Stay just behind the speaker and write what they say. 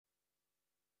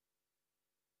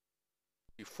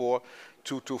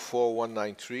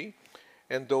224.193,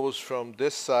 and those from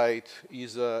this side,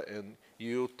 ISA, and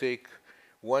you take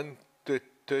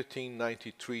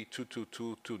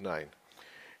 113.93.222.29.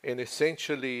 And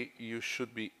essentially, you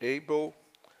should be able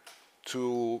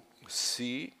to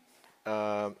see.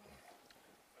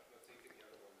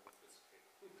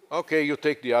 Okay, you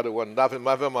take the other one.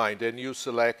 Never mind. And you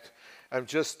select. I'm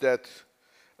just that.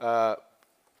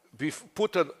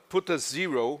 Put a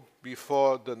 0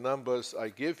 before the numbers I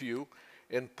give you,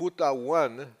 and put a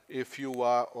 1 if you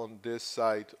are on this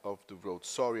side of the road.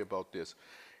 Sorry about this.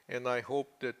 And I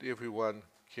hope that everyone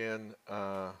can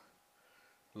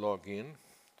log in.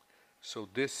 So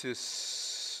this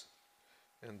is,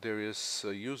 and there is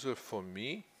a user for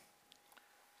me.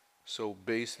 So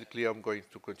basically, I'm going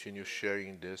to continue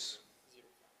sharing this.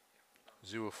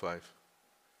 05.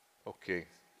 Okay.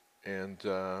 And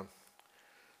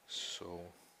so,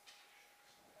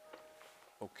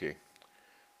 okay.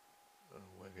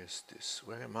 Where is this?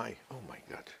 Where am I? Oh my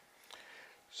God.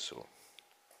 So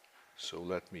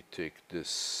let me take this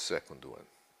second one.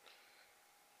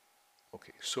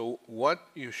 Okay, so what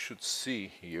you should see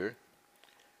here,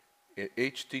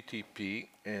 HTTP,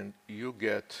 and you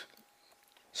get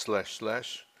 /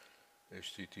 HTTP :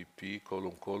 /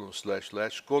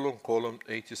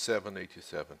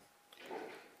 8787.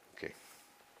 Okay.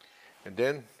 And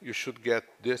then you should get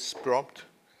this prompt,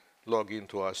 log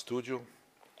into RStudio.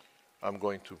 I'm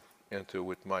going to enter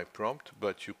with my prompt,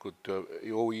 but you could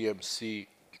OEMC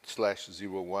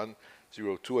 /01,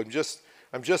 02.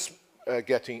 I'm just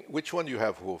getting, which one do you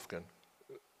have, Wolfgang?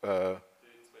 Huh?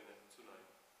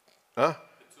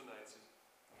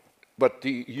 But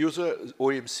the user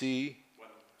OEMC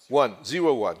 1,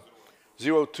 01,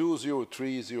 02,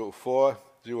 03, 04,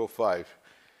 05,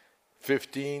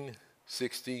 15,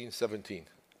 16, 17.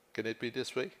 Can it be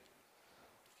this way?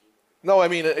 No, I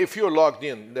mean, if you're logged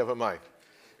in, never mind.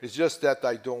 It's just that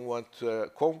I don't want,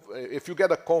 if you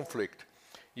get a conflict,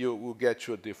 you will get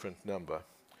you a different number.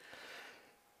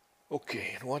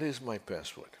 Okay, and what is my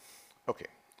password? Okay,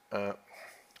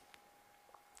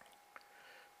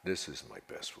 this is my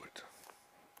password.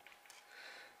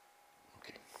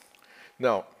 Okay,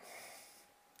 now,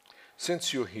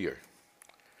 since you're here,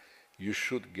 you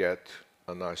should get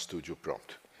an RStudio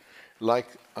prompt. Like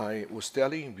I was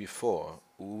telling you before,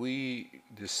 we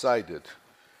decided,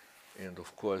 and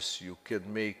of course you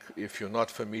can make, if you're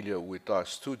not familiar with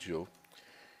RStudio,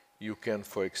 you can,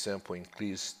 for example,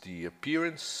 increase the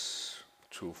appearance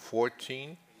to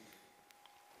 14,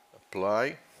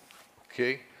 apply,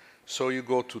 okay. So you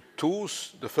go to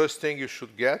tools, the first thing you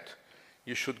should get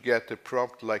a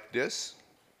prompt like this,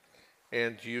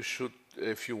 and you should,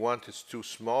 if you want it's too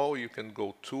small, you can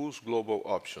go tools, global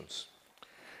options.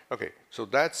 Okay, so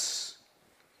that's,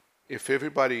 if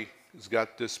everybody has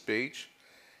got this page,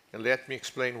 and let me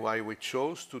explain why we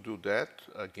chose to do that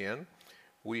again.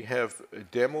 We have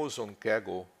demos on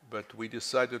Kaggle, but we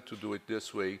decided to do it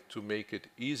this way to make it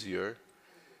easier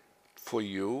for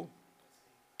you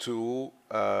to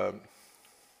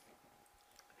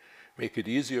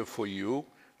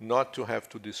not to have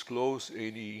to disclose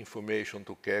any information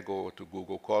to Kaggle or to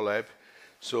Google Colab,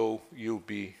 so you'll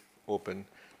be open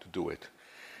to do it.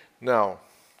 Now,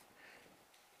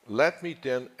 let me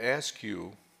then ask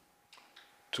you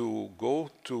to go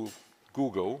to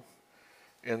Google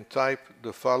and type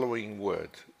the following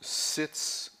word,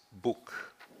 SITS book.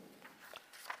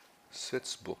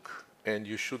 SITS book. And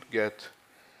you should get,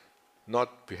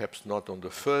 perhaps not on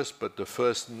the first, but the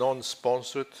first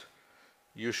non-sponsored,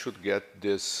 you should get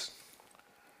this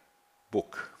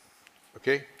book.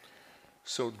 Okay?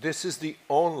 So this is the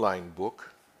online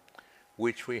book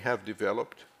which we have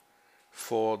developed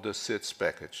for the SITS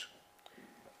package.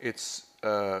 It's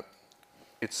a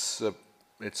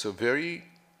very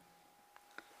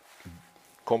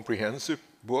comprehensive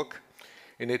book,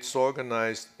 and it's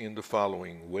organized in the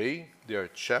following way. There are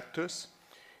chapters.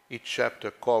 Each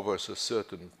chapter covers a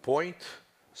certain point,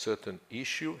 certain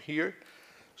issue here.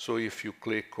 So if you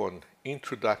click on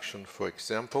introduction, for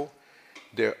example,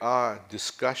 there are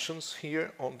discussions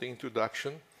here on the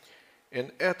introduction,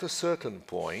 and at a certain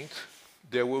point,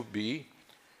 there will be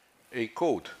a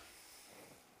code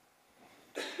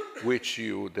which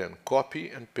you then copy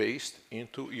and paste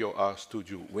into your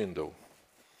RStudio window.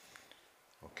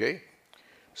 Okay?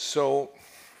 So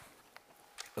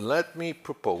let me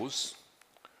propose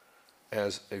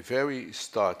as a very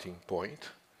starting point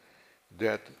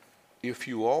that if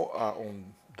you all are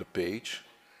on the page,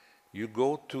 you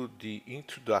go to the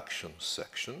introduction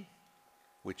section,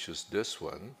 which is this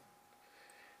one,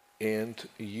 and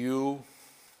you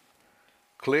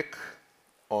click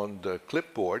on the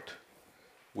clipboard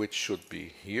which should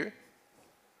be here.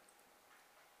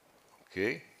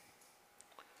 Okay.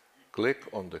 Click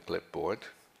on the clipboard.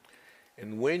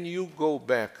 And when you go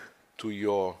back to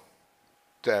your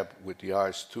tab with the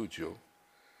RStudio,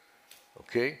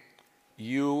 okay,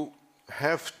 you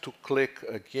have to click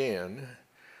again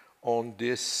on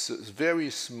this very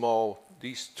small,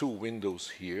 these two windows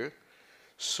here,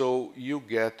 so you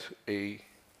get a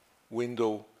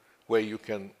window where you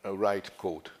can write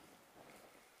code.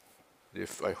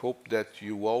 I hope that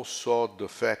you all saw the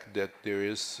fact that there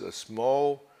is a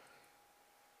small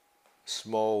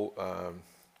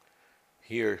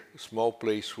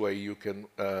place where you can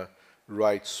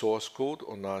write source code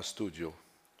on RStudio.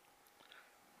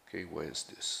 Okay, where is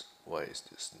this? Why is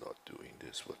this not doing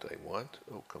this what I want?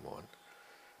 Oh, come on.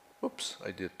 Oops,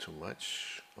 I did too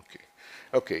much. Okay.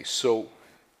 Okay, so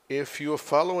if you're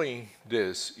following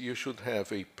this, you should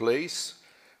have a place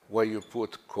where you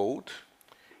put code,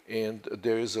 and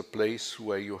there is a place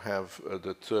where you have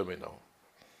the terminal.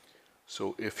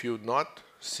 So if you're not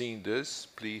seeing this,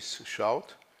 please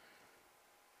shout.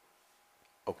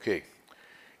 Okay.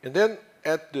 And then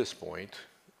at this point,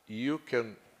 you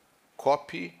can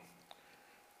copy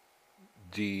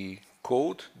the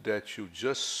code that you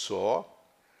just saw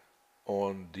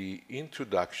on the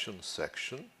introduction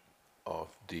section of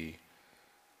the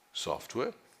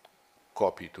software,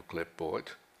 copy to clipboard,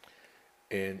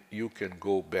 and you can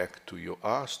go back to your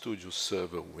RStudio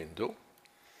server window,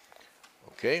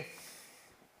 okay,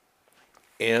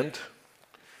 and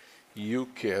you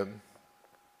can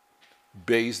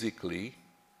basically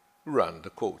run the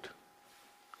code.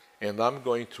 And I'm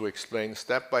going to explain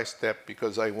step by step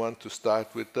because I want to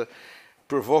start with the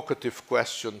provocative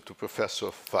question to Professor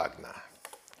Wagner.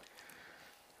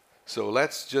 So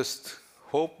let's just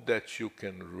hope that you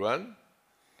can run.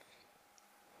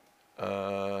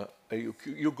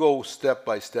 You go step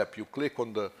by step. You click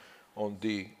on the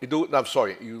I'm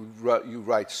sorry. You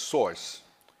write source.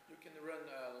 You can run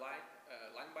line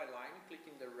by line,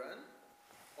 clicking the run,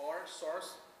 or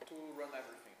source to run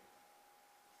everything.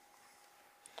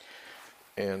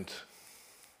 And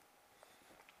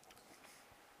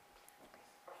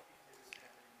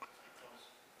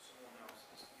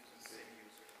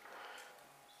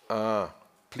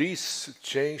please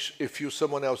change if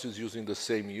someone else is using the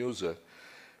same user.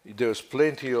 There's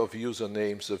plenty of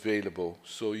usernames available,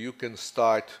 so you can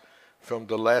start from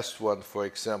the last one, for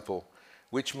example,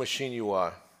 which machine you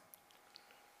are.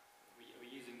 We're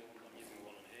using the one, I'm using the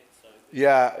one on here. So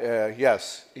Yeah,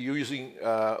 yes, you're using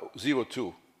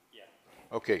 02. Yeah.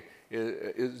 Okay,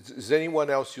 is anyone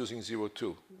else using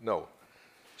 02? No.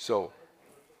 So,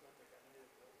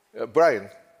 Brian,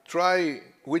 try,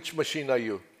 which machine are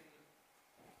you?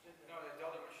 No, the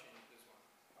other machine, this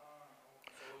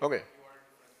one. Okay.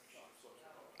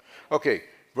 Okay,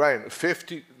 Brian,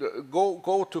 50,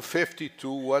 go to 52,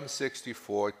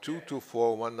 164,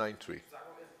 224, 193.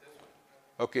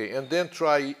 Okay, and then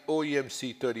try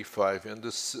OEMC 35, and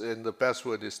the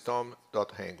password is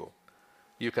tom.hangel.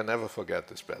 You can never forget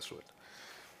this password.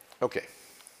 Okay.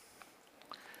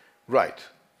 Right.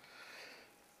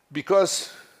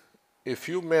 Because if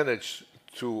you manage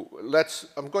to,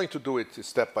 I'm going to do it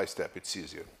step by step, it's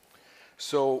easier.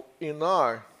 So in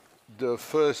R, the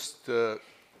first,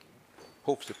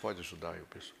 você pode ajudar eu,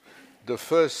 pessoal. The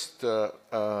first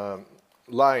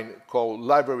line called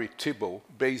library tibble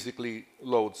basically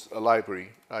loads a library.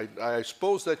 I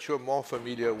suppose that you're more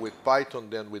familiar with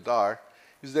Python than with R.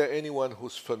 Is there anyone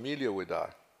who's familiar with R?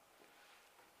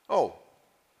 Oh,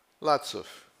 lots of,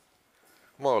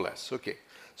 more or less, okay.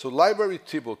 So library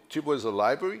tibble is a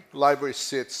library. Library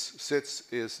sits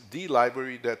is the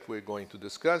library that we're going to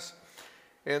discuss.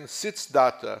 And sits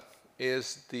data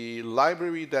is the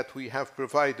library that we have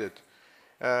provided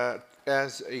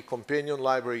as a companion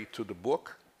library to the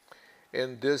book.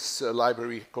 And this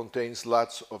library contains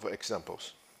lots of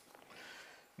examples.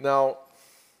 Now,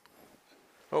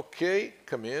 okay,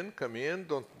 come in,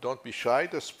 don't be shy.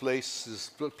 There's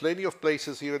plenty of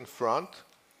places here in front.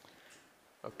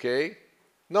 Okay.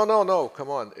 No,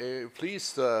 come on.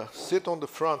 Please sit on the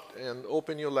front and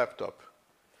open your laptop.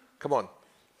 Come on.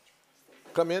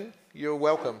 Come in, you're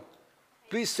welcome.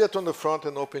 Please sit on the front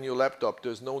and open your laptop.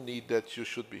 There's no need that you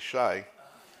should be shy.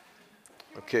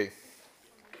 Okay.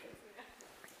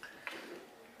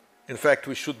 In fact,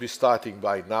 we should be starting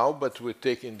by now, but we're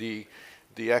taking the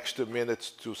extra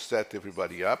minutes to set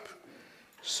everybody up.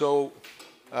 So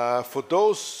for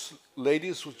those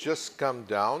ladies who just come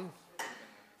down,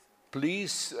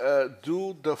 please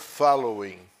do the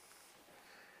following.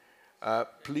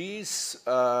 Please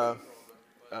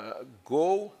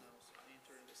go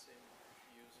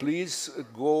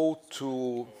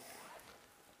to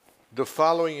the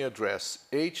following address,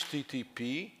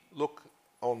 HTTP, look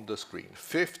on the screen,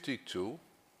 52,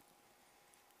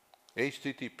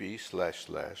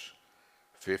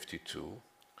 http://52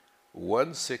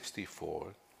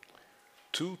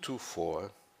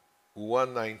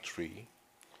 164.224.193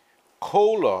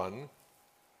 colon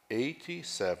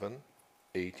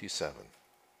 8787.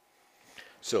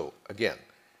 So again,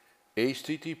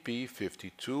 HTTP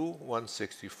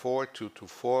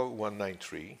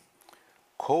 52.164.224.193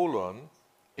 colon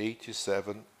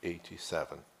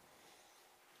 8787.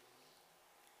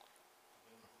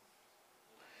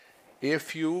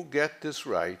 If you get this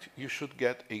right, you should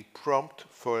get a prompt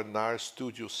for an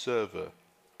RStudio server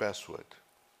password.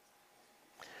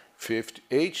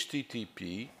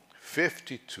 HTTP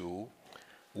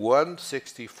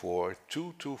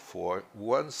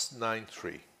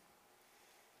 52.164.224.193.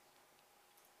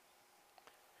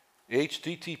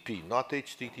 HTTP, not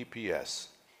HTTPS.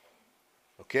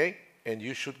 Okay? And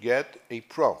you should get a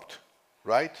prompt,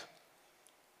 right?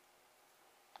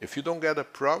 If you don't get a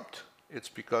prompt, it's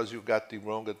because you got the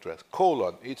wrong address.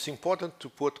 Colon. It's important to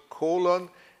put colon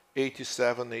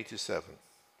 8787.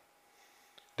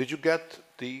 Did you get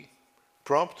the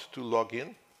prompt to log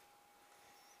in?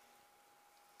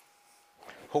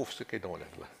 Rolf, você quer dar uma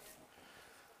olhada lá?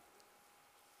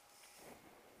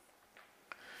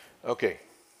 Okay.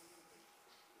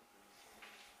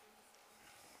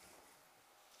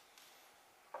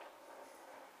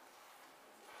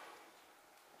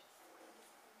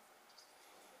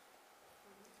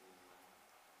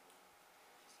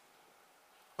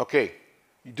 Okay,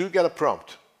 do you get a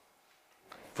prompt?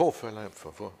 Rolf, vai lá,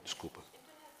 por favor, desculpa.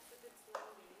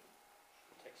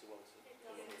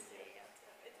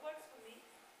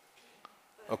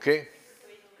 Okay?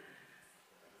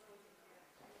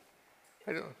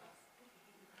 I don't.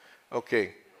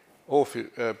 Okay. Rolf,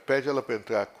 pede ela para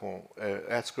entrar com,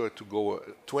 ask her to go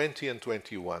 20 and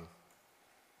 21.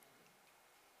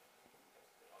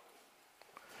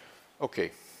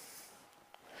 Okay.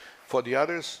 For the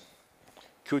others,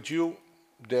 could you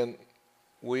then,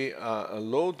 we are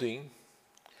loading,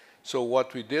 so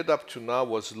what we did up to now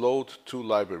was load 2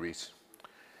 libraries.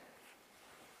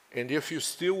 And if you're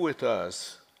still with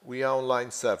us, we are on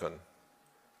line 7.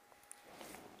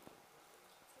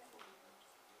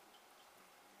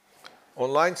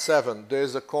 On line 7,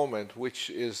 there's a comment which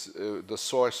is the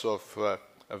source of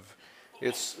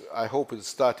it's, I hope it's the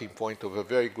starting point of a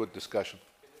very good discussion.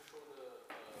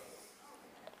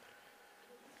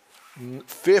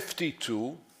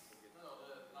 52,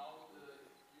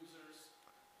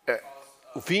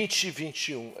 20 e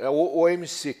 21, é o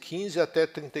OMC 15 até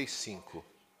 35.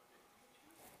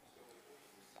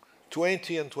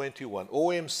 20 and 21.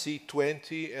 OMC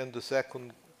 20 and the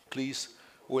second, please,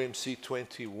 OMC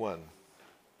 21.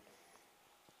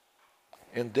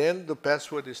 And then the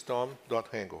password is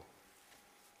tom.hengel.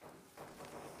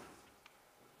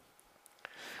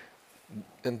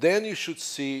 And then you should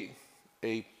see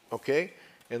a, okay?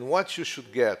 And what you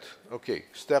should get, okay,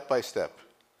 step by step.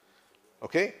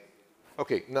 Okay?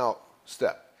 Okay, now,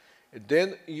 step. And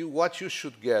then what you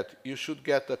should get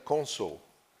a console.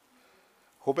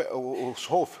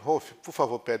 Rolf, por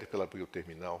favor, pede para ela abrir o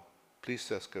terminal.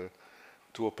 Please ask her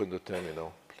to open the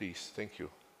terminal. Please, thank you.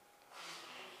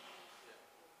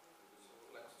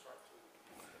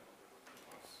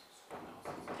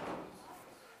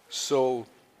 So,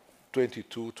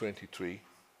 22, 23.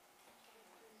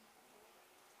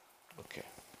 Okay.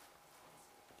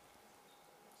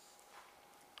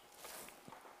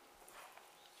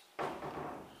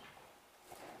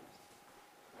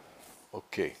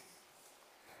 Okay.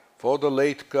 For the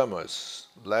latecomers,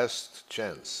 last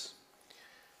chance.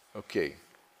 Okay.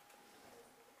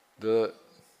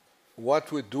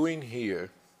 What we're doing here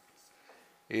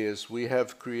is we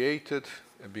have created,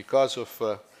 because of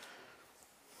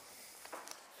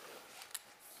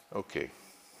okay.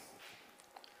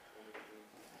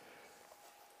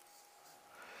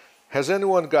 Has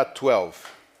anyone got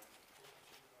 12?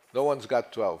 No one's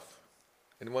got 12.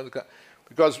 Anyone got?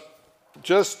 Because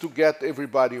just to get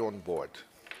everybody on board,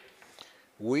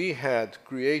 we had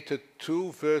created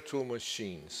 2 virtual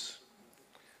machines.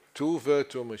 2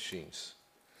 virtual machines.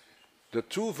 The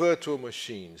 2 virtual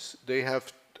machines, they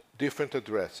have different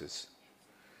addresses.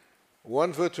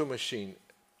 One virtual machine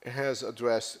has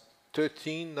address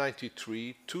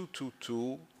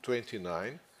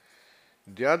 1393.222.29.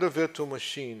 The other virtual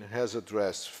machine has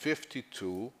address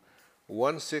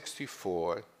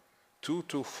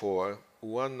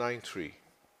 52.164.224.193.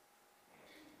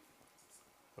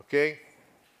 Okay?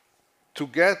 To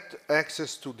get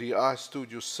access to the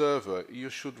RStudio server, you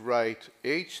should write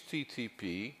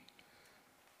HTTP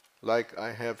like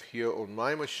I have here on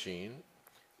my machine,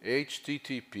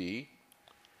 HTTP,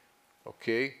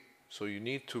 okay? So you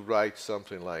need to write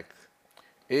something like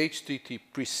HTTP,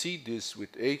 precede this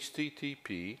with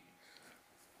HTTP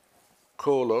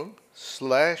colon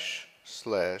slash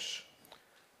slash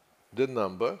the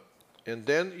number, and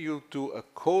then you do a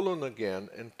colon again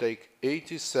and take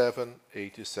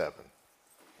 8787.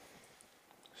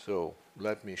 So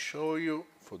let me show you,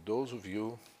 for those of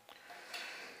you,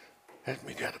 let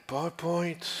me get a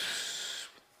PowerPoint.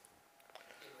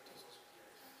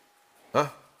 Huh?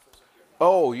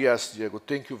 Oh, yes, Diego,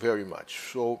 thank you very much.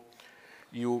 So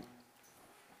you,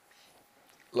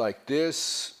 like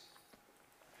this,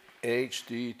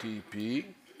 HTTP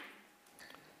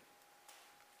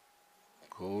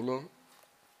colon,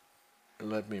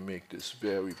 and let me make this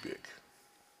very big.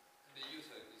 The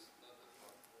user is not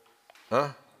the part.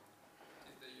 Huh?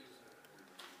 It's the user.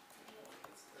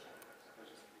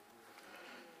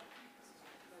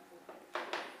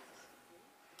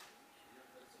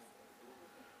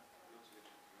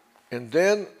 And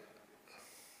then,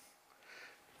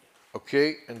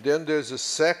 okay, and then there's a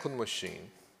second machine,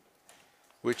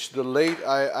 which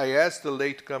I asked the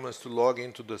latecomers to log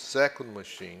into the second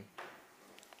machine,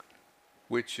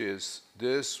 which is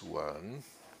this one,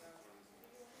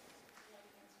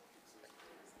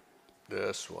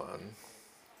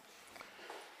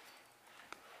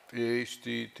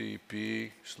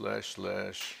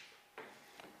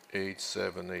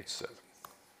 http://8787.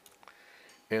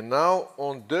 And now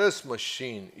on this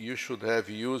machine, you should have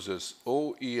users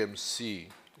OEMC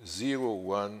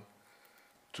 01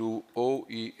 to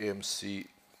OEMC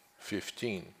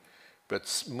 15.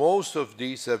 But most of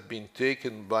these have been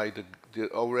taken by the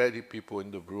already people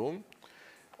in the room.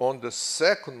 On the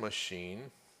second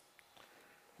machine,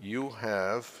 you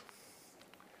have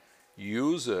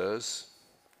users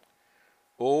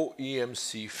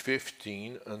OEMC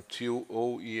 15 until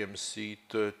OEMC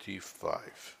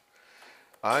 35.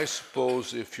 I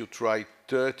suppose if you try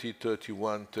 30,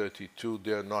 31, 32,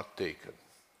 they're not taken.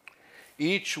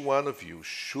 Each one of you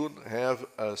should have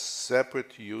a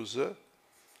separate user,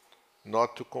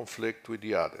 not to conflict with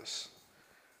the others.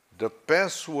 The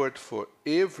password for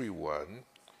everyone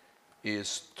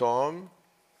is tom.hangel.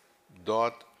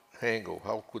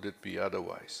 How could it be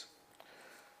otherwise?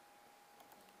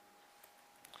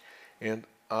 And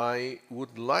I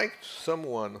would like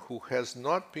someone who has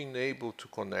not been able to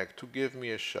connect to give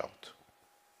me a shout.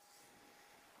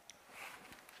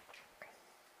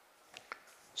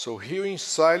 So hearing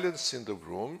silence in the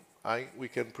room, we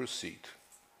can proceed.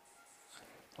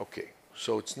 Okay,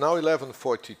 so it's now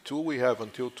 11:42. We have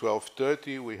until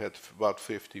 12:30. We had about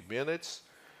 50 minutes.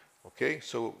 Okay,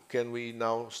 so can we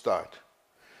now start?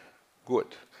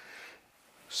 Good.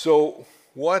 So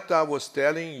what I was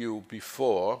telling you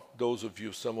before, those of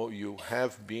you, some of you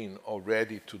have been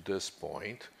already to this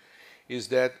point, is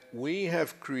that we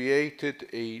have created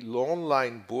an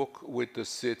online book with the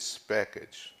SITS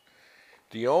package.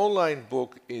 The online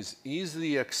book is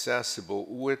easily accessible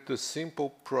with the simple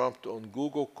prompt on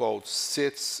Google called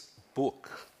SITS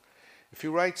book. If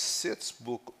you write SITS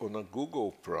book on a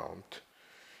Google prompt,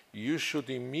 you should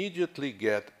immediately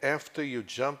get, after you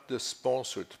jump the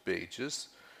sponsored pages,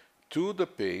 to the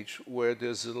page where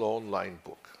there's an online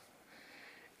book.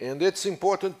 And it's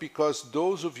important because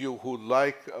those of you who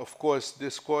like, of course,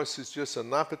 this course is just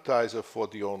an appetizer for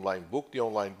the online book. The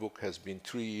online book has been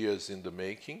 3 years in the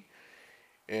making.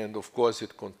 And of course,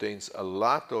 it contains a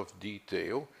lot of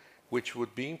detail, which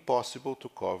would be impossible to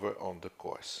cover on the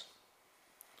course.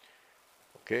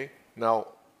 Okay? Now,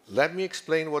 let me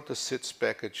explain what the SITS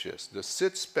package is. The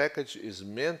SITS package is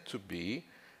meant to be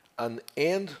an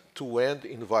end-to-end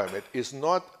environment. It's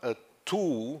not a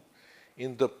tool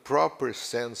in the proper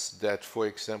sense that, for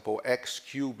example,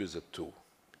 X-cube is a tool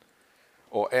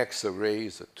or X-array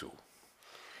is a tool.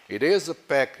 It is a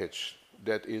package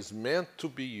that is meant to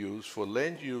be used for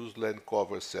land use, land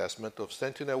cover assessment of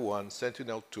Sentinel-1,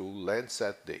 Sentinel-2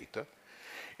 Landsat data,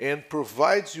 and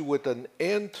provides you with an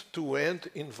end-to-end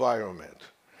environment.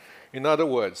 In other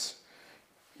words,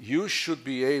 you should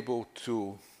be able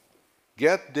to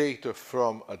get data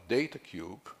from a data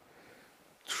cube,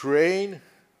 train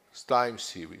time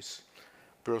series,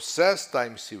 process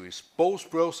time series,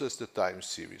 post-process the time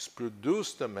series,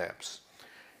 produce the maps,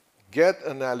 get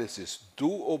analysis, do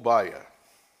OBIA.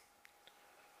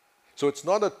 So it's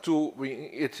not a tool,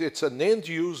 it's an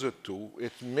end-user tool.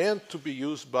 It's meant to be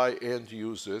used by end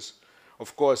users.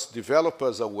 Of course,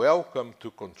 developers are welcome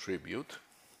to contribute.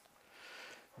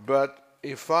 But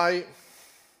if I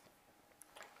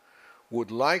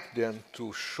would like then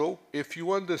to show, if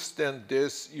you understand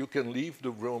this, you can leave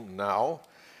the room now.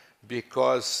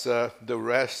 because the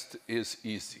rest is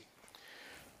easy.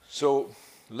 So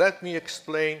let me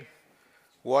explain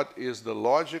what is the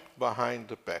logic behind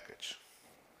the package.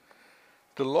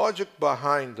 The logic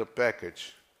behind the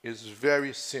package is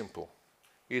very simple.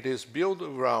 It is built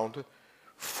around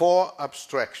 4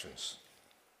 abstractions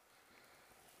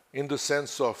in the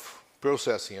sense of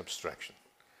processing abstraction.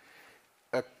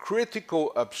 A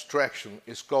critical abstraction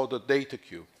is called a data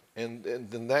cube, and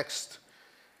the next,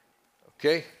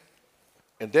 okay?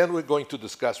 And then we're going to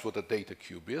discuss what a data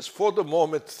cube is. For the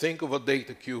moment, think of a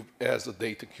data cube as a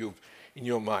data cube in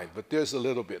your mind, but there's a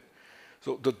little bit.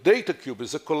 So the data cube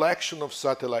is a collection of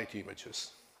satellite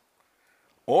images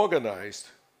organized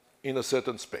in a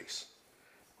certain space.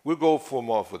 We'll go for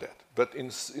more for that, but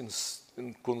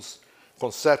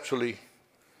conceptually,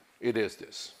 it is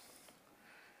this.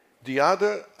 The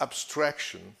other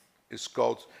abstraction is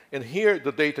called, and here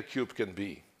the data cube can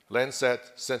be Landsat,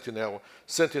 Sentinel,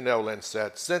 Sentinel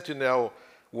Landsat,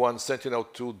 Sentinel-1,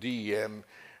 Sentinel-2, DEM,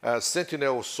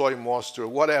 Sentinel Soil Moisture,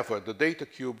 whatever. The data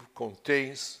cube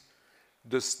contains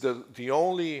this, the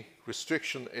only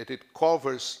restriction is it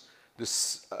covers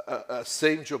this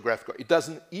same geographical. It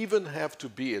doesn't even have to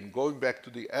be, and going back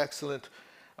to the excellent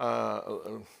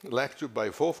lecture by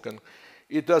Wolfgang,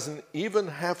 it doesn't even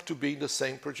have to be the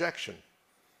same projection.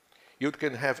 You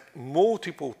can have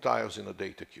multiple tiles in a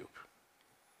data cube.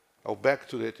 I'll back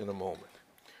to it in a moment.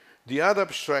 The other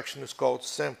abstraction is called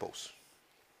samples.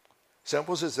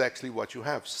 Samples is actually what you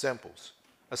have, samples,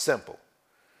 a sample.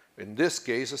 In this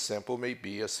case, a sample may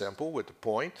be a sample with a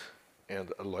point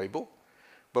and a label,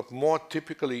 but more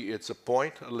typically it's a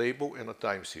point, a label, and a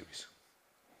time series.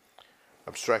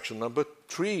 Abstraction number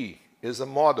 3 is a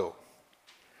model.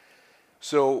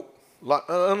 So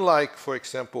unlike, for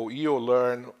example,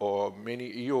 EOLearn or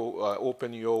many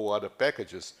OpenEO or other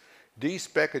packages, these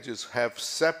packages have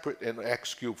separate, and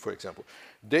Xcube, for example,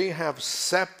 they have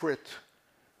separate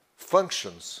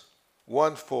functions,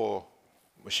 one for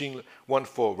one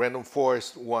for random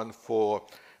forest, one for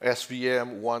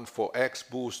SVM, one for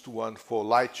XBoost, one for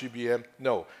LightGBM.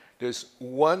 No, there's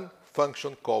one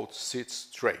function called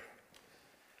sitstrain.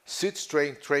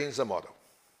 Sitstrain trains a model.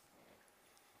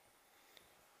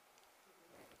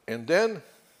 And then,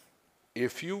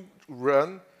 if you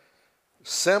run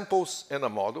samples and a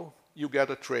model, you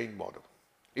get a trained model.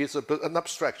 It's an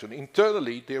abstraction.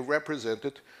 Internally, they're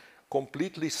represented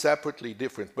completely separately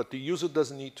different, but the user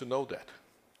doesn't need to know that.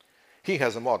 He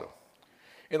has a model.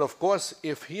 And of course,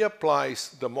 if he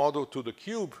applies the model to the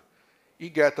cube, he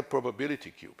gets a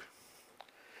probability cube.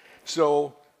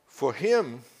 So for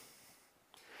him,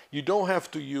 you don't have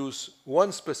to use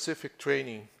one specific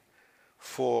training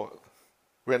for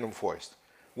random forest,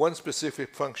 one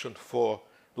specific function for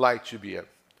LightGBM,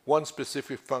 one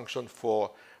specific function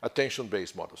for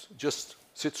attention-based models. Just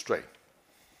sitstrain.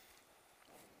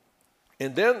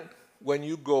 And then when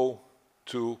you go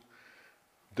to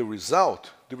the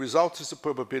result is a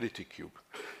probability cube.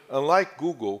 Unlike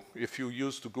Google, if you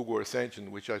use the Google Earth Engine,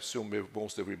 which I assume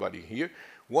most everybody here,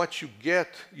 what you get,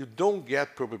 you don't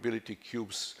get probability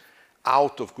cubes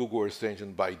out of Google Earth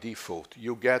Engine by default.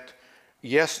 You get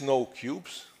yes-no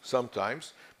cubes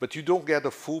sometimes, but you don't get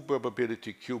a full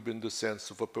probability cube in the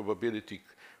sense of a probability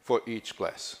for each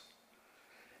class.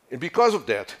 And because of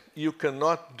that, you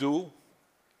cannot do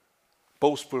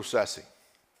post-processing.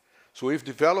 So we've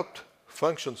developed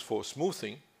functions for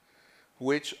smoothing,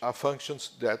 which are functions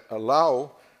that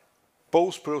allow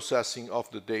post-processing of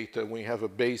the data. We have a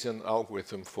Bayesian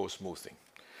algorithm for smoothing.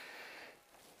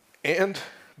 And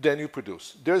then you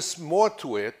produce. There's more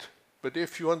to it, but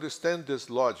if you understand this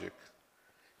logic,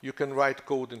 you can write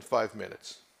code in 5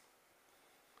 minutes.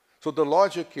 So the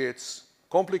logic is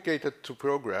complicated to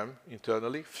program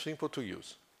internally, simple to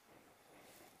use.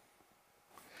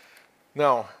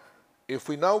 Now, if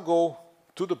we now go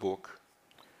to the book,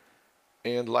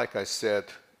 and like I said,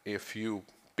 the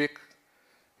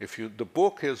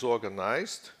book is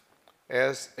organized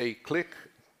as a click,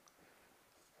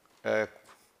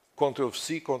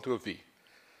 Ctrl-C, Ctrl-V.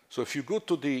 So if you go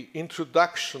to the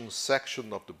introduction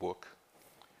section of the book,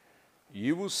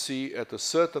 you will see at a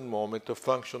certain moment a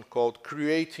function called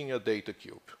creating a data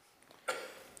cube.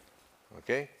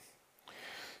 Okay?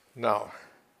 Now,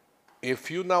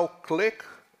 if you now click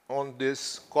on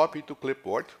this copy to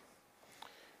clipboard,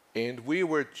 and we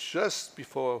were just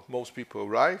before most people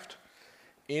arrived,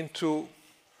 into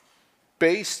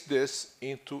paste this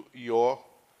into your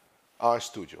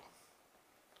RStudio.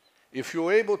 If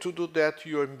you're able to do that,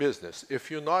 you're in business. If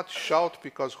you're not, shout,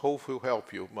 because Rolf will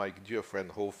help you. My dear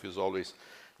friend Rolf is always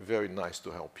very nice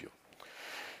to help you.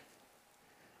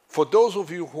 For those of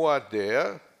you who are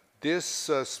there, this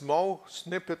small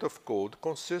snippet of code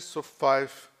consists of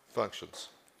 5 functions.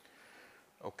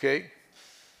 Okay?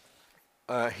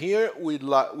 Here we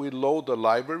load a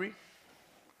library,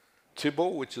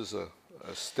 Tibble, which is a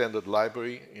standard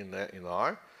library in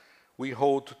R. We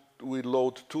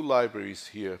load 2 libraries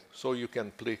here, so you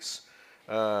can please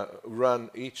run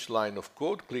each line of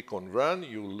code. Click on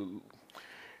Run.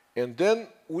 And then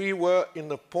we were in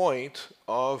the point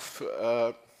of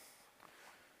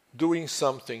doing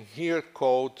something here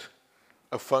called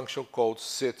a function called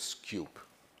sitsCube.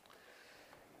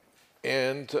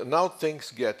 And now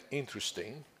things get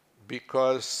interesting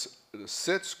because the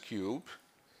sitsCube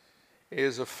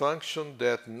is a function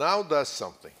that now does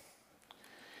something.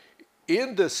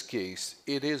 In this case,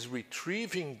 it is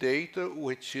retrieving data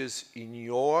which is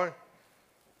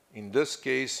in this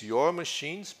case, your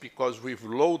machines, because we've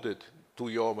loaded to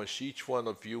your machine. Each one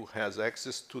of you has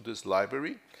access to this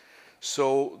library.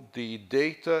 So the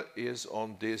data is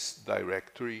on this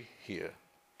directory here.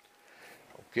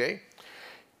 Okay?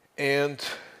 And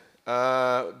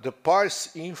the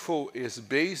parse info is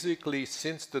basically,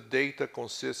 since the data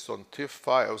consists on TIFF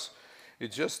files,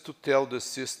 it's just to tell the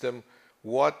system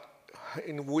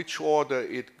in which order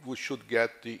we should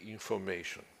get the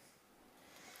information.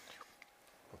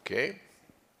 Okay?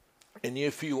 And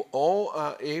if you all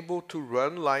are able to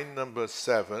run line number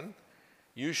 7,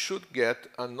 you should get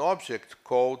an object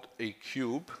called a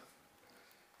cube.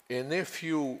 And if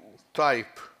you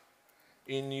type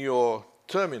in your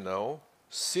terminal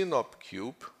synop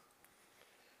cube,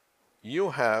 you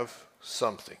have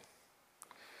something.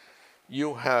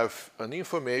 You have an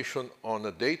information on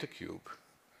a data cube,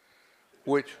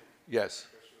 which, yes.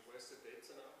 Where's the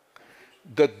data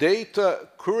now? The data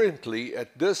currently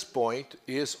at this point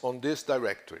is on this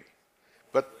directory.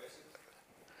 But,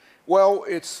 well,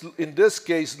 it's in this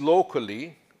case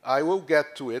locally. I will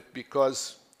get to it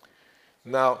because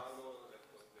now,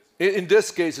 in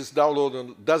this case, it's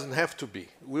downloaded, doesn't have to be.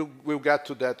 We'll get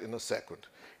to that in a second.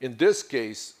 In this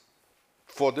case,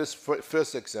 for this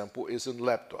first example, is in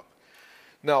laptop.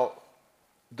 Now,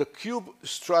 the cube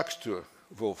structure,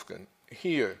 Wolfgang,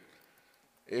 here,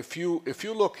 if you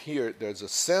look here, there's a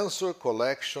sensor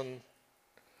collection,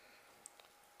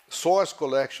 source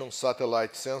collection,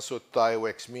 satellite sensor, tile,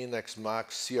 xmin,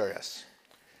 xmax, CRS.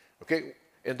 Okay?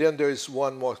 And then there is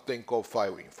one more thing called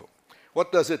file info.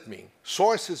 What does it mean?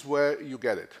 Source is where you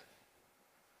get it.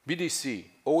 BDC,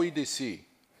 OEDC,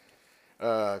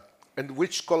 and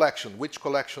which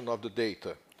collection of the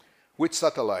data, which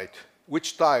satellite,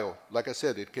 which tile. Like I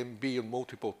said, it can be in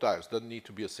multiple tiles, doesn't need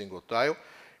to be a single tile.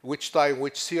 Which tile,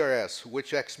 which CRS,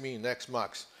 which xmin,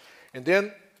 xmax. And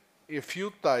then if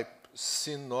you type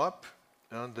synop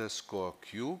underscore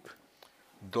cube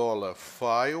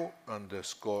 $file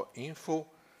underscore info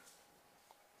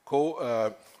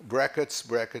brackets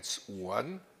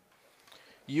 1,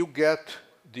 you get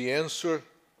the answer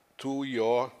to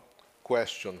your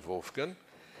question, Wolfgang.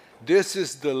 This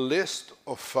is the list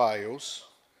of files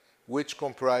which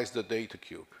comprise the data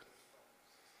cube.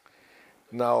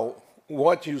 Now,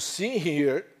 what you see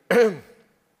here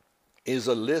is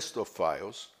a list of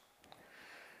files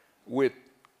with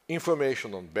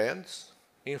information on bands,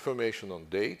 information on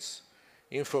dates,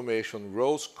 information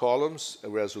rows, columns,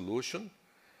 resolution,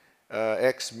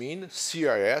 xmin,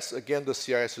 CRS. Again, the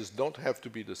CRSs don't have to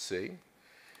be the same.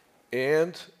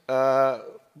 And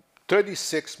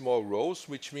 36 more rows,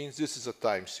 which means this is a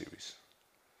time series.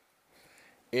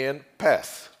 And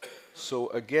path. So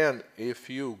again, if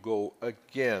you go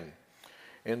again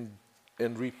and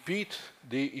repeat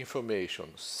the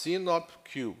information, synop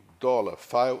cube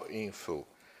 $file info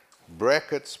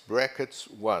brackets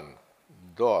 1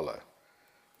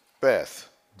 path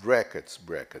brackets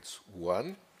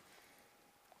 1,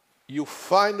 you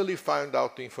finally find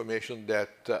out the information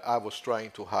that I was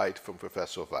trying to hide from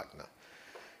Professor Wagner.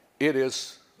 It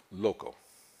is local.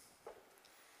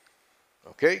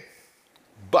 Okay?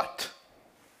 But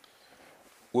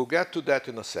we'll get to that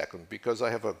in a second because I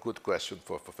have a good question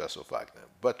for Professor Wagner.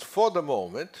 But for the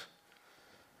moment,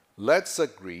 let's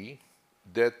agree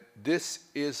that this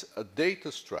is a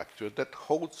data structure that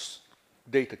holds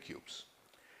data cubes.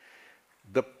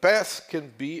 The path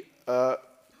can be a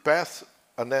path,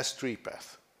 an S3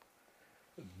 path.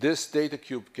 This data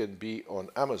cube can be on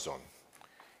Amazon.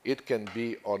 It can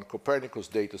be on Copernicus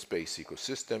data space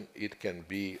ecosystem. It can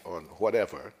be on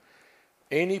whatever.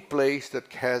 Any place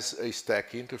that has a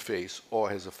stack interface or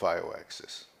has a file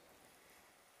access.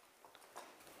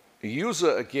 The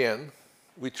user, again,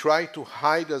 we try to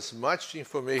hide as much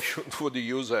information for the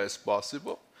user as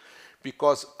possible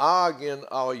because, again,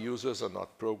 our users are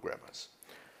not programmers.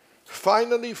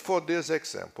 Finally, for this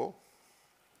example,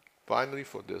 finally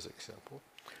for this example,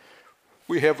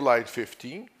 we have line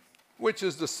 15, which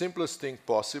is the simplest thing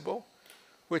possible,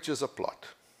 which is a plot.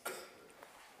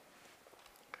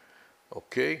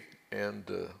 Okay, and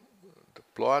the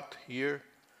plot here,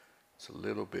 it's a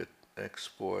little bit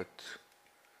export,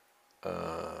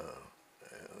 let's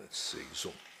see,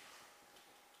 zoom.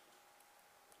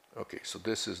 Okay, so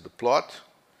this is the plot.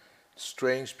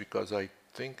 Strange because I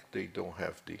think they don't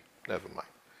have the, never mind,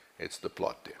 it's the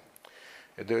plot there.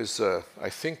 And there's, I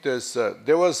think there's,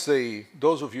 there was a,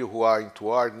 those of you who are into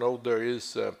art know there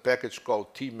is a package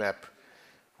called tmap,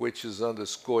 which is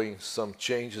undergoing some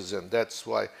changes, and that's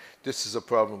why this is a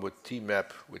problem with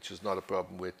tmap, which is not a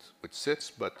problem with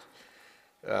SITS, but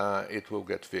it will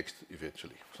get fixed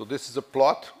eventually. So this is a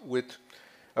plot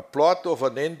of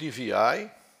an NDVI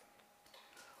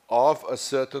of a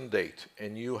certain date,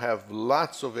 and you have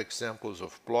lots of examples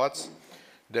of plots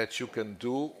that you can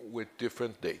do with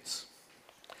different dates.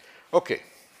 Okay.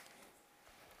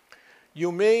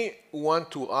 You may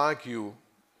want to argue,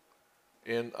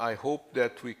 and I hope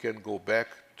that we can go back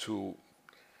to,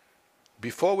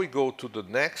 before we go to the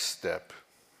next step,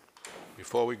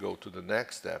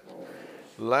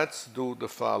 let's do the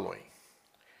following.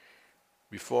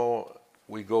 Before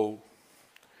we go,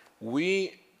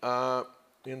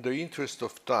 in the interest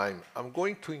of time, I'm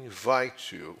going to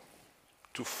invite you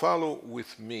to follow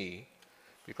with me,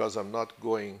 because I'm not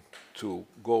going to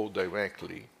go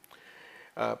directly.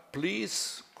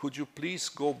 Please, could you please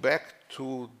go back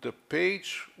to the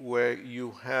page where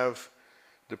you have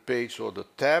the page or the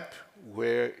tab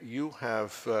where you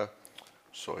have,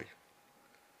 sorry,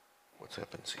 what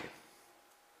happens here?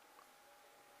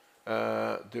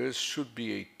 There should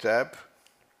be a tab,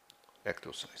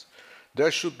 exercise. There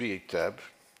should be a tab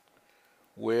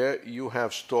where you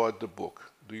have stored the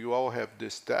book. Do you all have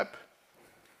this tab?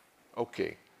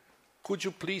 Okay. Could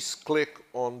you please click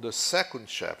on the second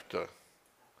chapter,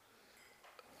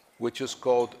 which is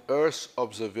called Earth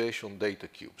Observation Data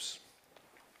Cubes?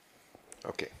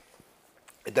 Okay.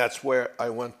 That's where I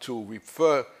want to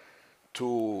refer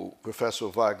to Professor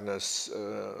Wagner's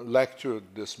lecture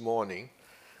this morning,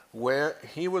 where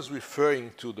he was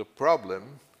referring to the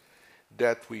problem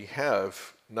that we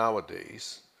have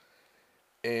nowadays.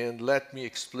 And let me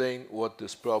explain what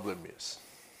this problem is.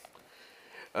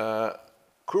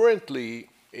 Currently,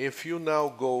 if you now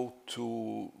go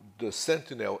to the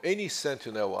Sentinel, any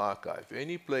Sentinel archive,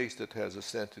 any place that has a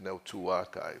Sentinel-2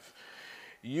 archive,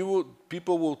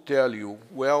 people will tell you,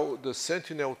 well, the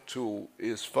Sentinel-2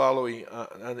 is following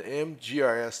an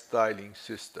MGRS tiling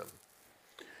system.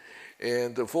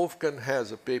 And Wolfgang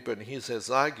has a paper, and he has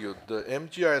argued the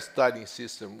MGRS tiling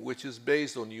system, which is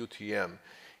based on UTM,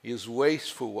 is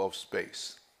wasteful of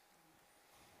space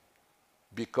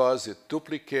because it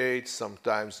duplicates,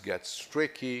 sometimes gets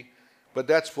tricky, but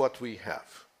that's what we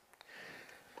have.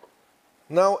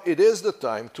 Now, it is the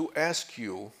time to ask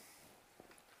you,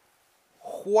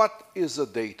 what is a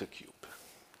data cube?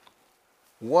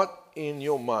 What in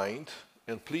your mind,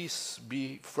 and please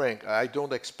be frank, I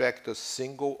don't expect a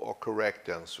single or correct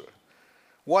answer.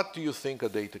 What do you think a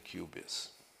data cube is?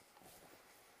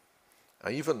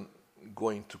 I even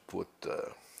going to put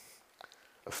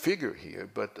a figure here,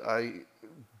 but I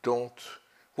don't.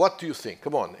 What do you think?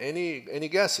 Come on, any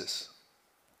guesses?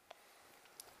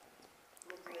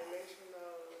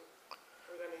 Multidimensional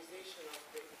organization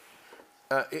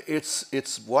of data.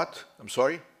 It's what? I'm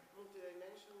sorry?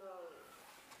 Multidimensional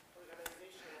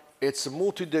organization of. It's a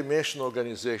multidimensional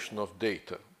organization of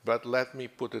data, but let me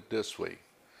put it this way.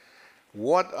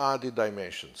 What are the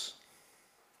dimensions?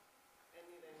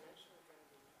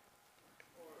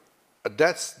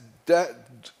 That's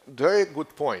very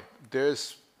good point.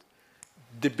 There's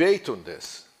debate on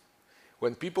this.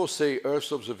 When people say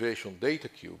Earth observation data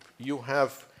cube, you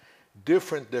have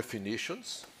different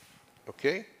definitions,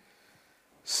 okay?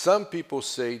 Some people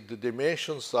say the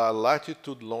dimensions are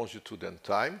latitude, longitude, and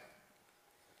time,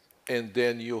 and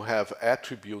then you have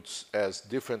attributes as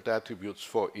different attributes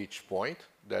for each point.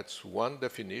 That's one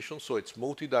definition, so it's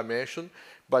multi-dimension,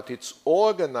 but it's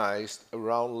organized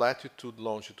around latitude,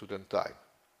 longitude, and time.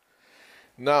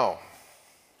 Now,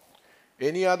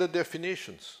 any other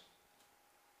definitions?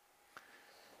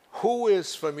 Who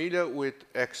is familiar with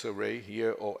X-array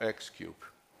here or X-cube?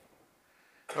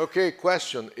 Okay,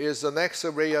 question, is an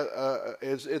X-array,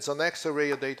 it's an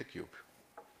X-array a data cube,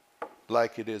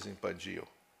 like it is in PanGeo?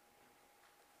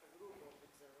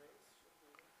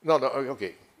 No,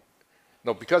 okay.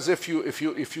 No, because if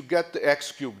you get the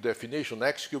X-cube definition,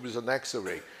 X-cube is an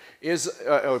X-array. Is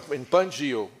in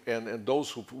PanGeo and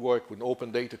those who work with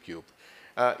Open Data Cube,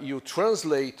 you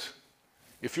translate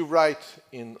If you write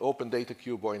in Open Data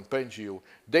Cube or in OpenGeo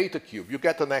data cube, you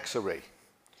get an X array.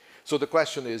 So the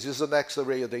question is an X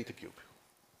array a data cube?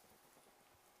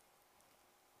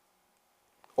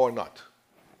 Or not?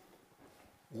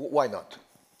 Why not?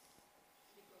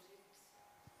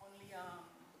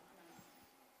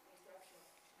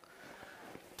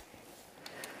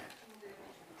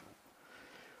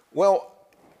 Well,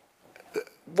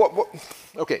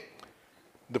 okay.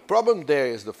 The problem there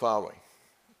is the following.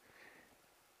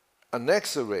 An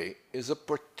X-array is a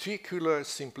particular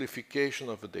simplification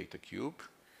of a data cube,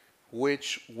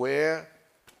 where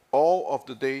all of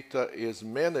the data is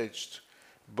managed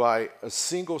by a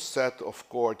single set of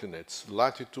coordinates,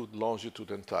 latitude,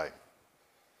 longitude, and time.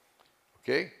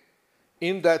 Okay?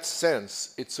 In that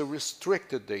sense, it's a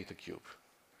restricted data cube.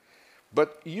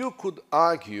 But you could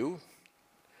argue,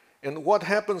 and what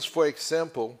happens, for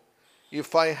example,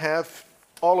 if I have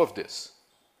all of this?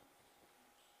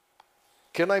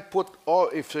 Can I put all,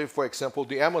 if say, for example,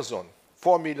 the Amazon,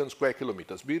 4 million square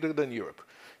kilometers, bigger than Europe,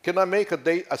 can I make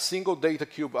a single data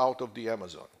cube out of the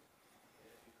Amazon?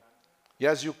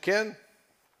 Yes, you can.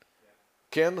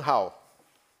 Can how?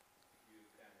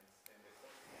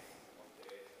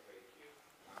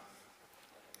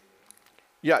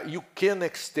 Yeah, you can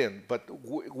extend, but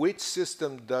which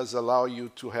system does allow you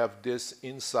to have this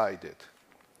inside it?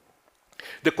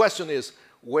 The question is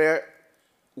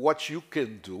what you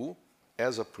can do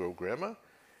as a programmer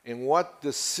and what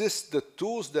the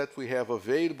tools that we have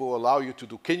available allow you to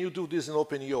do. Can you do this in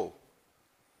OpenGeo?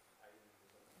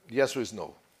 The answer is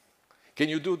no. Can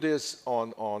you do this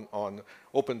on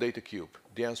Open Data Cube?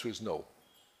 The answer is no.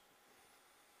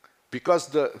 Because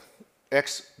the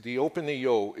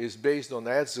OpenGeo is based on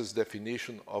ESA's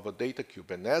definition of a data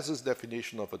cube, and ESA's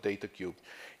definition of a data cube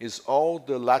is all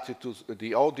the latitudes,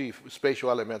 all the spatial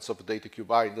elements of a data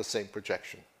cube are in the same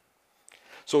projection.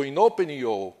 So in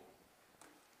OpenGeo,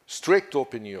 strict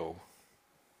OpenGeo,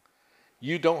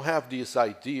 you don't have this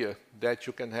idea that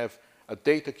you can have a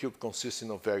data cube consisting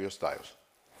of various tiles.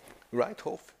 Right,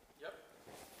 Rolf? Yep.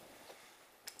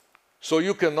 So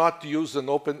you cannot use an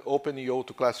OpenGeo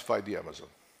to classify the Amazon.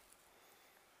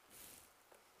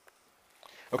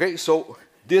 Okay, so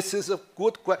this is a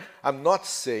good question. I'm not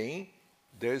saying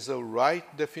there's a right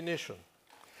definition.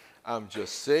 I'm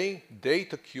just saying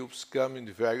data cubes come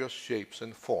in various shapes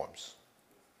and forms.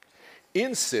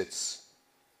 In SITS,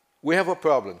 we have a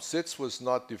problem. SITS was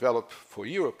not developed for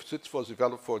Europe. SITS was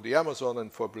developed for the Amazon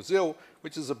and for Brazil,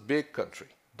 which is a big country,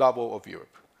 double of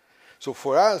Europe. So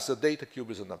for us, a data cube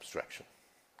is an abstraction.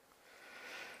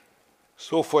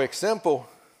 So for example,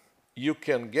 you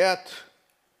can get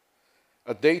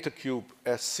a data cube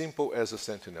as simple as a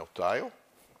Sentinel tile,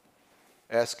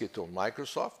 ask it on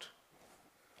Microsoft,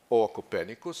 or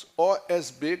Copernicus, or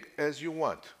as big as you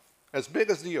want, as big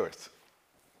as the Earth.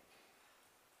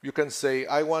 You can say,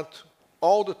 I want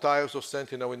all the tiles of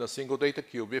Sentinel in a single data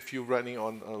cube. If you're running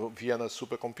on a Vienna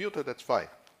supercomputer, that's fine.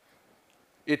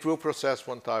 It will process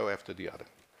one tile after the other.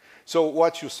 So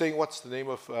what you're saying, what's the name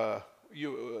of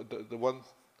the one?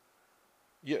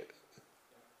 Yeah.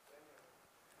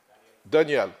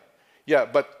 Daniel. Yeah,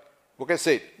 but like I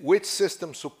said, which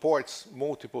system supports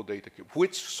multiple data cubes?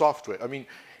 Which software? I mean,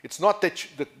 it's not that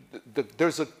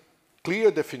there's a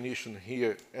clear definition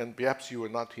here, and perhaps you were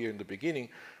not here in the beginning,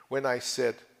 when I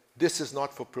said, this is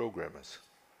not for programmers.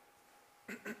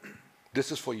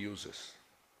 This is for users.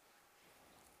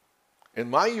 And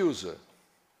my user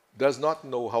does not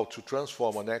know how to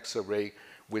transform an X array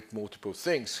with multiple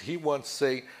things. He wants to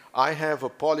say, I have a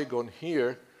polygon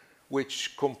here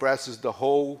which compresses the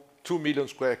whole 2 million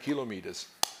square kilometers.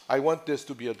 I want this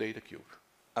to be a data cube.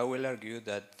 I will argue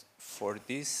that for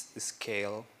this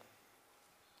scale,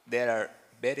 there are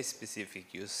very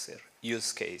specific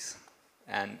use case.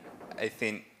 And I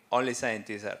think only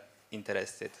scientists are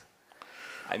interested.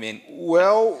 I mean,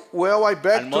 well, I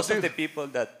bet most of the people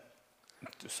that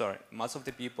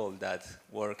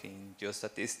work in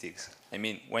geostatistics, I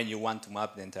mean, when you want to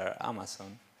map the entire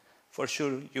Amazon, for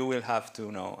sure you will have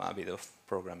to know a bit of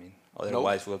programming.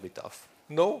 Otherwise, it will be tough.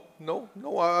 No.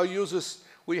 Our users,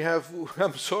 we have,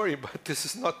 I'm sorry, but this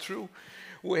is not true.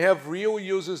 We have real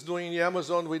users doing the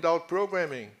Amazon without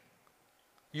programming,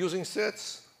 using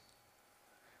sets.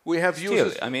 We have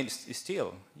users. I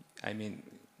mean,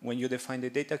 when you define the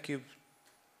data cube,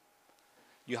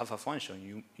 you have a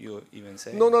function. You even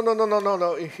say. No.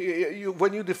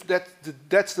 When you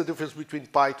that's the difference between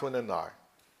Python and R.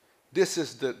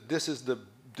 There's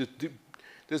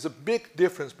a big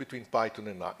difference between Python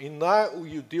and R. In R,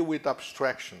 you deal with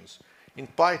abstractions. In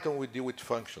Python, we deal with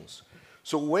functions.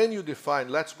 So when you define,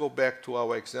 let's go back to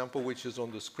our example, which is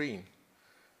on the screen.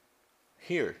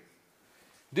 Here,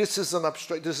 This is an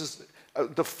abstract, this is,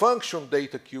 the function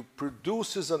data cube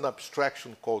produces an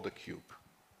abstraction called a cube.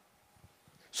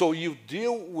 So you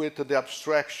deal with the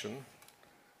abstraction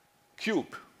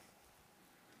cube.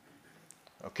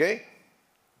 Okay?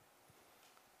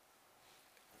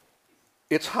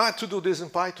 It's hard to do this in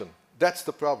Python. That's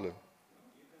the problem.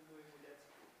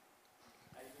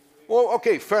 Well,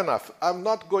 okay, fair enough. I'm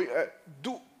not going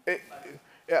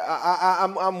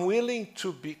I'm willing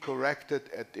to be corrected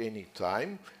at any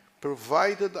time,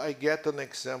 provided I get an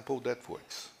example that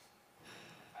works.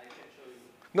 I can show you.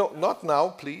 No, not now,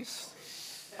 please.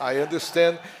 I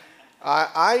understand.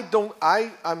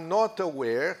 I'm not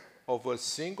aware of a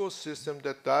single system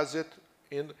that does it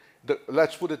in the,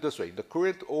 let's put it this way, the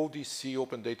current ODC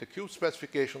Open Data Cube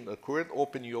specification, the current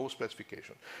OpenGeo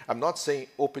specification. I'm not saying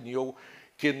OpenGeo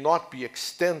cannot be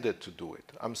extended to do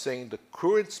it. I'm saying the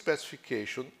current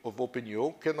specification of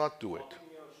OpenGeo cannot do it. Sure,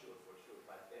 for sure,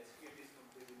 but that script is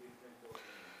completely different.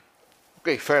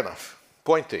 Okay, fair enough.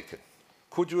 Point taken.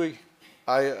 Could you,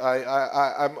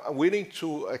 I'm willing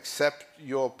to accept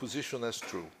your position as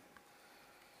true.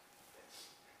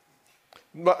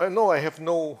 But, no, I have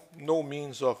no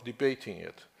means of debating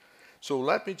it. So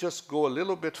let me just go a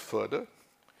little bit further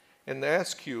and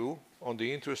ask you, on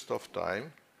the interest of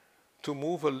time, to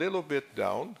move a little bit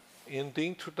down in the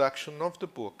introduction of the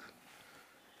book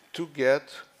to get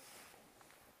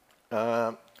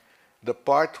the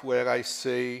part where I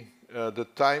say the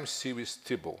time series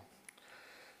table.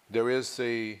 There is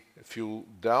if you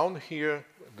down here,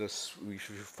 if you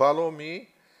follow me,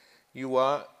 you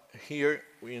are here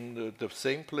in the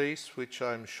same place which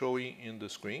I'm showing in the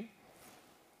screen.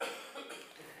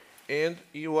 And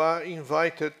you are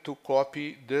invited to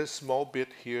copy this small bit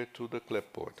here to the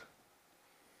clipboard.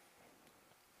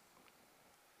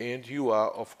 And you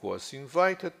are, of course,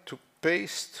 invited to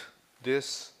paste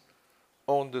this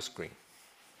on the screen.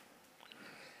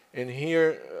 And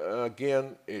here,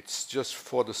 again, it's just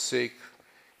for the sake,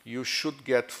 you should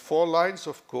get 4 lines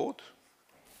of code,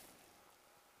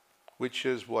 which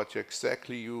is what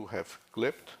exactly you have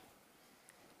clipped.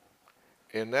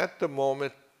 And at the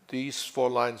moment, these 4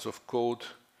 lines of code,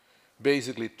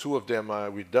 basically 2 of them are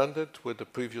redundant with the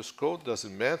previous code,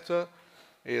 doesn't matter.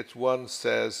 One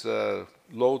says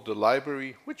load the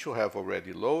library, which you have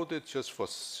already loaded, just for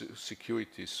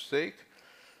security's sake.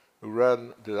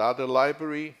 Run the other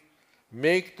library,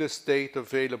 make the state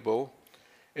available.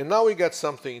 And now we got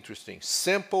something interesting.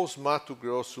 Samples Mato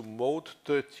Grosso mode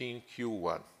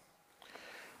 13Q1.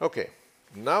 Okay,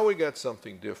 now we got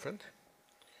something different.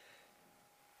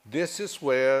 This is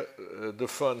where the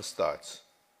fun starts.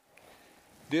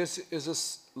 This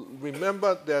is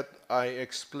remember that I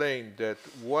explained that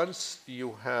once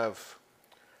you have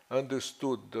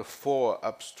understood the 4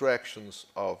 abstractions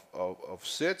of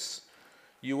sets,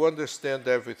 you understand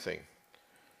everything.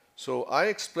 So I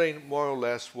explained more or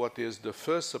less what is the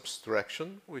first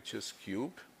abstraction, which is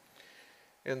cube.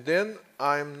 And then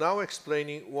I'm now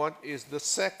explaining what is the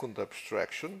second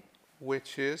abstraction,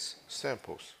 which is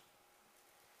samples.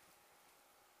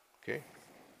 Okay?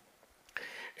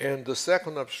 And the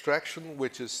second abstraction,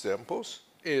 which is samples,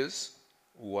 is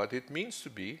what it means to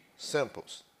be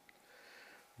samples.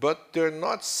 But they're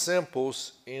not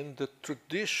samples in the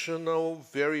traditional,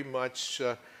 very much,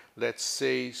 let's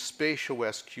say, spatial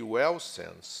SQL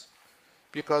sense,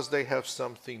 because they have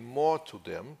something more to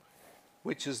them,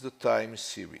 which is the time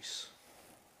series.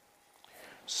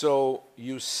 So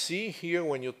you see here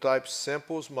when you type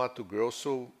samples Mato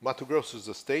Grosso is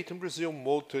a state in Brazil,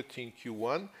 mode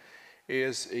 13Q1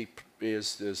 is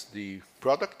the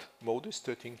product, mode is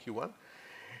 13Q1.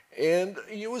 And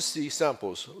you will see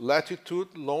samples,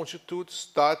 latitude, longitude,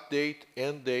 start date,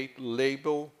 end date,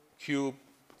 label, cube,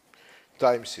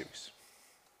 time series.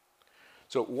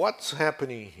 So what's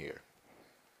happening here?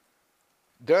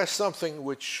 There's something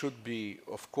which should be,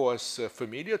 of course,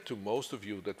 familiar to most of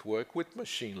you that work with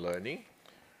machine learning,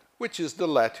 which is the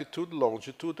latitude,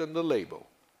 longitude, and the label.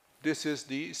 This is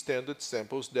the standard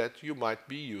samples that you might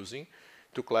be using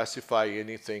to classify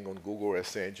anything on Google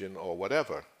Earth Engine or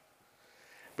whatever.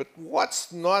 But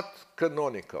what's not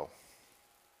canonical?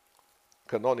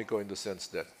 Canonical in the sense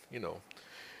that,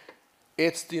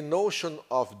 it's the notion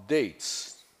of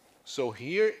dates. So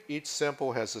here, each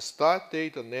sample has a start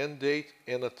date, an end date,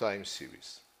 and a time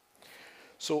series.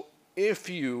 So if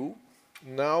you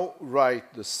now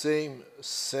write the same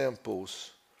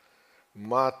samples,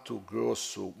 Mato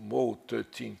Grosso mode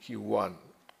 13Q1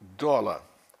 $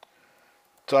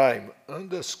 time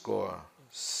 _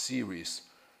 series,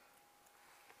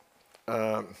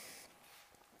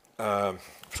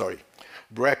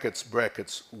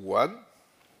 brackets 1,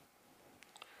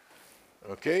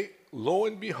 okay, lo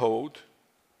and behold,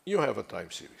 you have a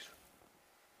time series.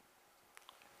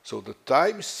 So the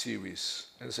time series,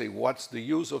 and say, what's the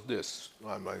use of this?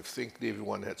 I think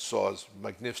everyone had saw a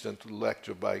magnificent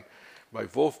lecture by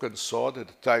Wolfgang, saw that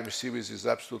the time series is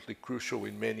absolutely crucial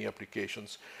in many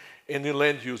applications. And in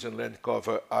land use and land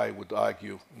cover, I would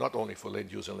argue, not only for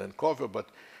land use and land cover,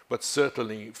 but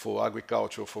certainly for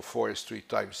agriculture, for forestry,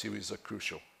 time series are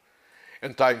crucial.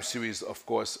 And time series, of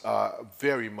course, are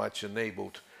very much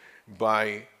enabled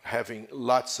by having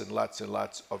lots and lots and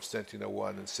lots of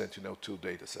Sentinel-1 and Sentinel-2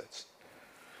 datasets.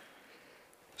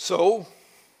 So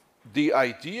the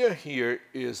idea here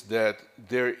is that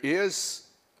there is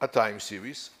a time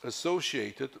series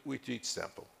associated with each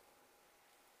sample.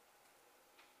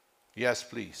 Yes,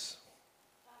 please.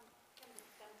 Can the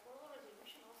sample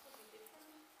resolution also be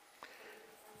different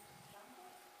for different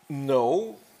samples?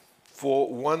 No,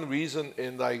 for one reason,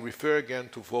 and I refer again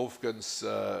to Wolfgang's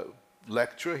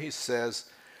lecture. He says,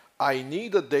 I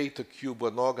need a data cube,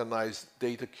 an organized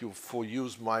data cube for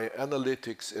use my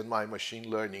analytics and my machine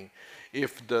learning.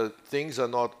 If the things are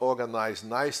not organized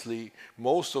nicely,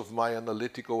 most of my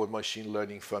analytical and machine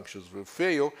learning functions will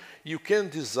fail. You can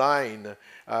design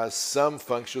some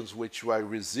functions which are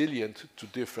resilient to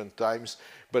different times,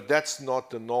 but that's not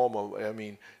the normal. I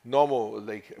mean, normal,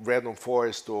 like random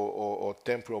forest or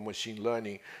temporal machine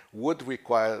learning would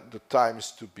require the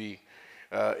times to be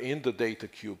in the data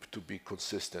cube to be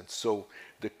consistent. So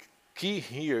the key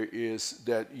here is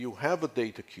that you have a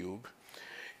data cube,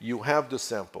 you have the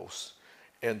samples,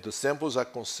 and the samples are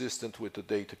consistent with the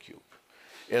data cube.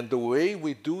 And the way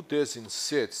we do this in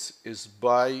SITS is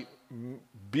by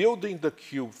building the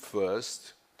cube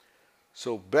first.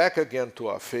 So back again to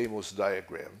our famous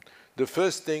diagram. The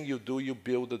first thing you do, you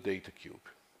build a data cube.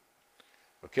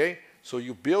 Okay? So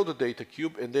you build a data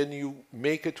cube and then you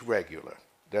make it regular.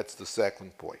 That's the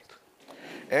second point.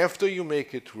 After you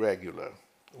make it regular,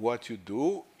 what you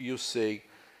do, you say,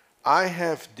 I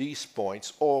have these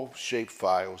points, or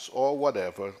shapefiles, or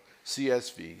whatever,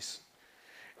 CSVs,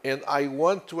 and I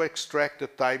want to extract the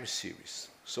time series.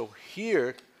 So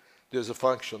here, there's a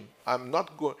function. I'm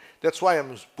not going, that's why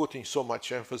I'm putting so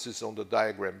much emphasis on the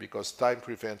diagram, because time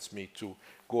prevents me to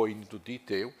go into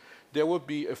detail. There will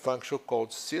be a function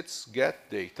called sits get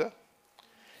data,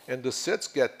 and the sits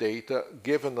get data,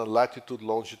 given a latitude,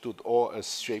 longitude, or a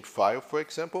shapefile, for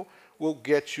example, will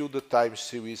get you the time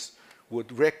series,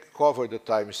 would recover the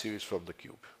time series from the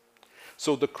cube.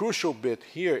 So the crucial bit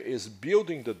here is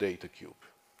building the data cube.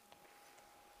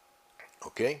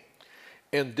 Okay?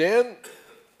 And then,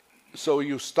 so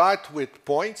you start with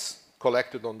points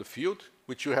collected on the field,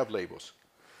 which you have labels.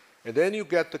 And then you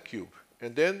get the cube.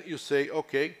 And then you say,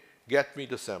 okay, get me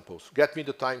the samples. Get me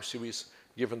the time series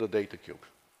given the data cube.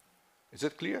 Is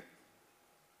it clear?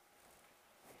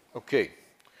 Okay.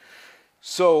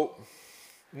 So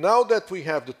now that we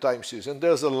have the time series, and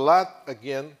there's a lot,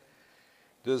 again,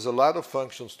 there's a lot of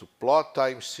functions to plot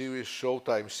time series, show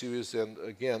time series, and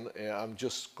again, I'm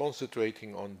just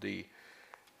concentrating on the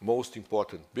most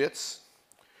important bits.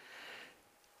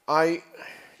 I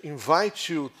invite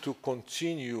you to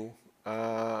continue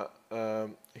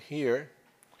here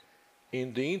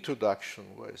in the introduction.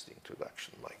 Where is the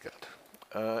introduction? My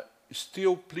God.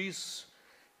 Still, please,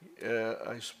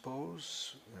 I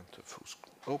suppose,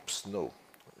 oops, no,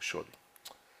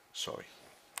 sorry,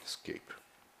 escape.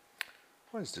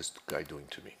 What is this guy doing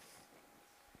to me?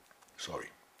 Sorry.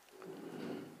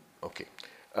 Okay.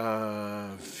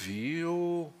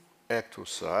 View,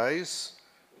 exercise,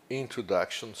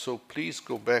 introduction. So please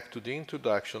go back to the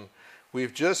introduction.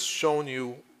 We've just shown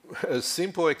you a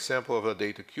simple example of a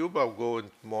data cube. I'll go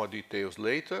into more details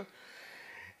later.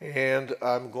 And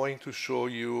I'm going to show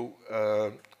you,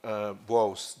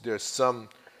 well, there's some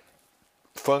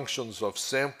functions of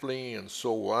sampling and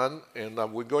so on, and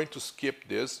we're going to skip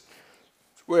this.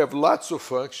 We have lots of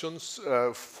functions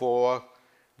for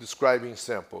describing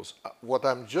samples. What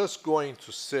I'm just going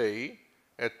to say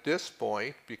at this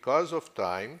point, because of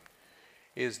time,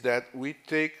 is that we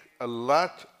take a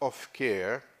lot of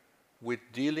care with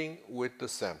dealing with the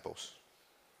samples.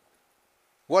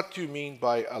 What do you mean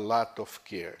by a lot of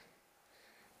care?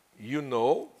 You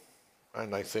know,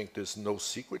 and I think there's no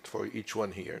secret for each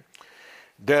one here,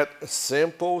 that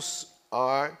samples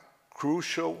are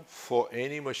crucial for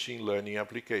any machine learning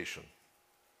application.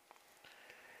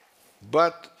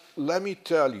 But let me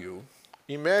tell you,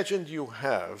 imagine you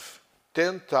have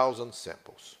 10,000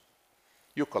 samples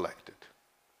you collected.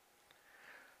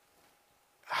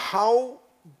 How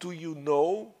do you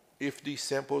know if these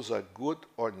samples are good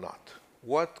or not?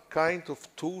 What kind of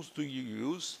tools do you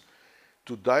use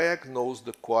to diagnose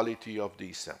the quality of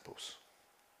these samples?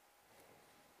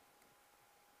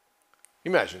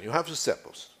 Imagine you have the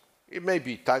samples. It may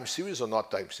be time series or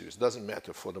not time series, doesn't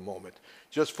matter for the moment,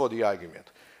 just for the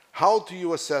argument. How do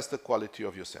you assess the quality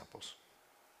of your samples?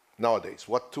 Nowadays,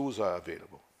 what tools are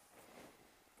available?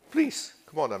 Please,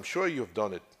 come on, I'm sure you've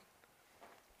done it.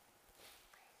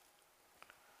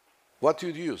 What do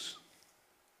you use?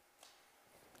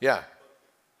 Yeah.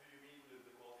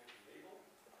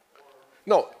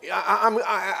 No,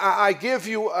 I give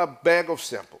you a bag of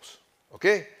samples,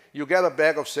 okay? You get a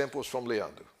bag of samples from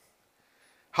Leandro.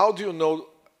 How do you know,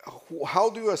 how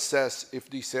do you assess if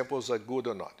these samples are good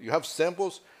or not? You have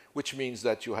samples, which means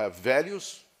that you have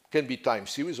values, can be time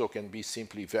series or can be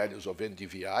simply values of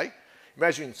NDVI.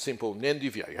 Imagine simple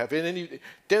NDVI. You have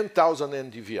 10,000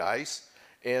 NDVIs,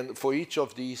 and for each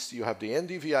of these, you have the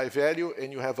NDVI value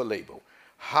and you have a label.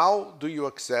 How do you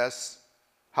access,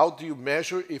 how do you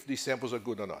measure if these samples are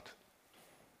good or not?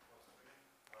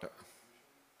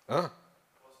 Huh?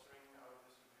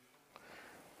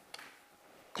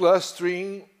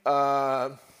 Clustering,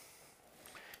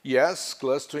 yes,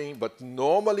 clustering, but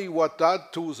normally what are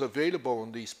tools available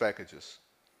on these packages?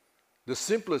 The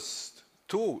simplest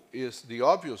tool is the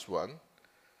obvious one,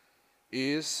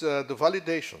 is the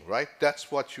validation, right?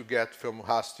 That's what you get from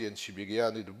Hasti and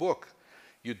Shibigyan in the book.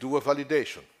 You do a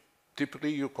validation.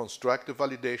 Typically, you construct a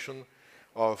validation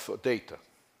of data,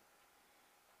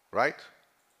 right?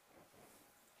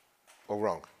 Or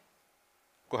wrong?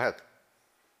 Go ahead.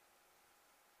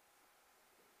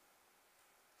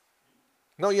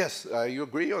 No, yes, you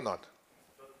agree or not?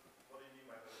 But what do you mean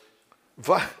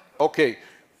by validation? Okay,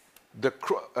 the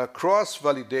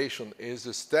cross-validation is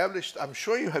established. I'm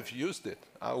sure you have used it.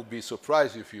 I will be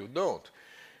surprised if you don't.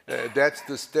 That's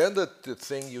the standard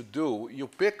thing you do. You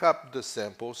pick up the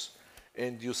samples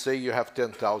and you say you have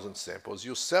 10,000 samples.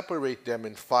 You separate them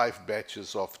in 5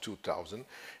 batches of 2,000,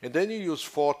 and then you use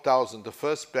 4,000, the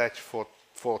first batch for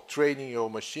training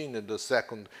your machine, and the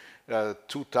second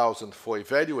 2,000 for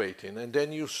evaluating, and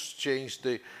then you change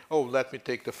the, oh, let me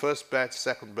take the first batch,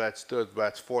 second batch, third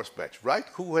batch, fourth batch, right?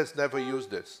 Who has never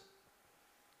used this?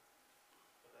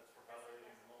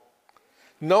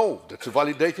 No, that's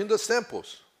validating the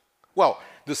samples. Well,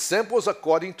 the samples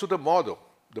according to the model.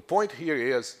 The point here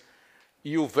is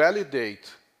you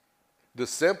validate the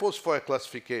samples for a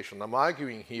classification. I'm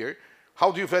arguing here,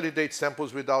 how do you validate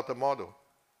samples without a model?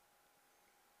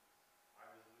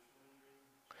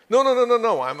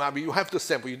 No. I mean, you have the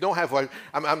sample. You don't have.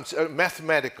 I'm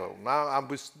mathematical. Now I'm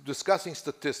discussing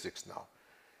statistics. Now,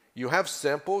 you have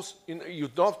samples. You're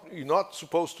not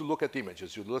supposed to look at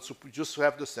images. You just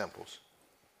have the samples.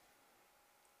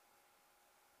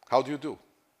 How do you do?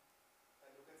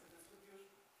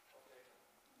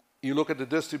 You look at the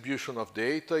distribution of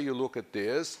data. You look at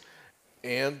this,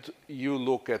 and you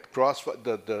look at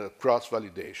the cross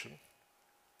validation.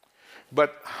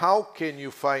 But how can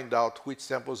you find out which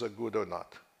samples are good or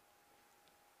not?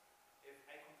 If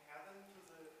I compare them to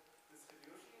the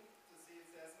distribution to see if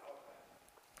there's an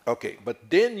outlier. Okay, but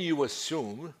then you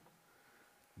assume,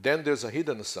 then there's a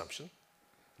hidden assumption,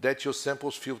 that your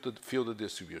samples fill the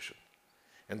distribution.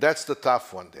 And that's the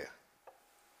tough one there.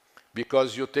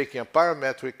 Because you're taking a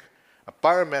parametric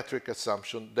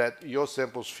assumption that your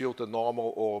samples fill the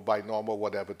normal or binormal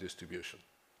whatever distribution.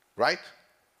 Right?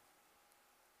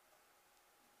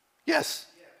 Yes,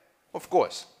 of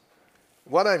course.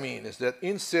 What I mean is that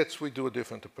in SITS we do a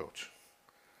different approach.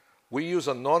 We use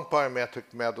a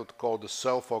non-parametric method called the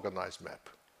self-organized map.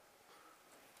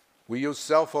 We use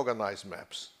self-organized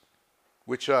maps,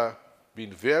 which are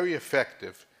been very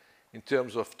effective in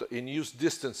terms of in use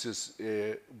distances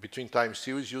between time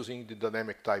series using the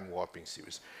dynamic time warping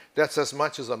series. That's as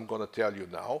much as I'm going to tell you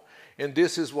now. And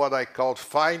this is what I call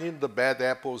finding the bad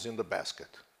apples in the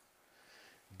basket.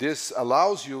 This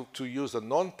allows you to use a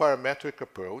non-parametric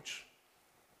approach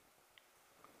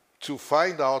to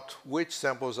find out which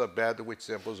samples are bad and which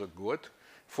samples are good.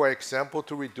 For example,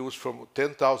 to reduce from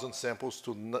 10,000 samples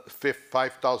to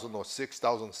 5,000 or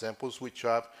 6,000 samples which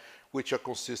are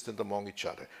consistent among each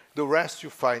other. The rest you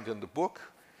find in the book,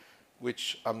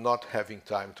 which I'm not having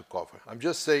time to cover. I'm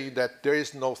just saying that there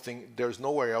is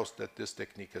nowhere else that this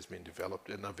technique has been developed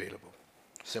and available.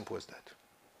 Simple as that.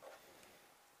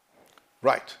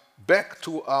 Right, back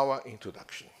to our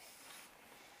introduction.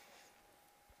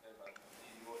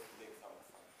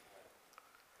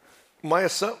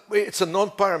 It's a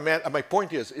non-parametric. My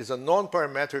point is a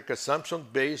non-parametric assumption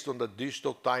based on the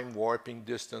digital time warping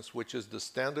distance, which is the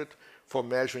standard for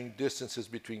measuring distances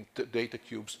between data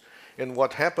cubes. And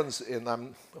what happens, and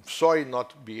I'm sorry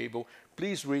not to be able,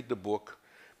 please read the book,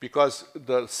 because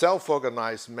the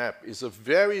self-organized map is a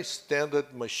very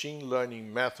standard machine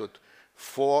learning method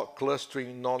for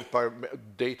clustering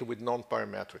data with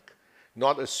non-parametric,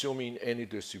 not assuming any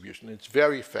distribution. It's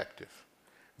very effective.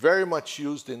 Very much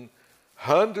used in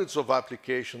hundreds of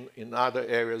applications in other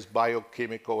areas,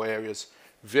 biochemical areas,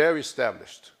 very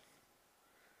established.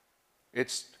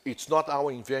 It's not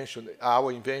our invention.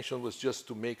 Our invention was just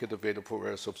to make it available for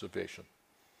Earth observation.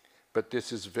 But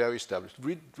this is very established.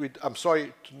 I'm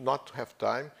sorry to not have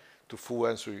time to full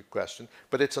answer your question,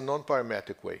 but it's a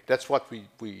non-parametric way. That's what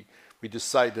we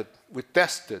decided. We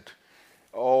tested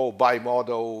by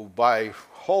model, by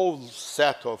whole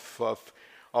set of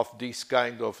these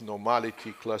kind of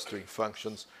normality clustering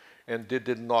functions, and they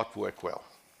did not work well.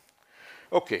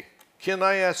 Okay, can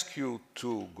I ask you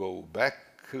to go back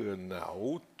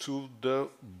now to the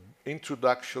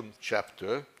introduction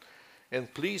chapter,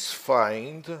 and please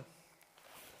find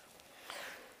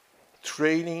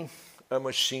training a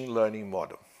machine learning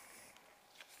model.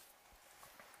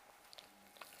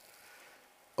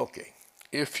 Okay,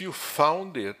 if you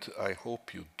found it, I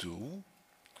hope you do,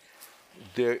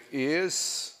 there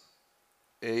is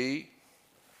a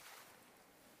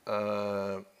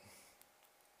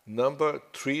number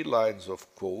 3 lines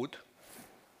of code.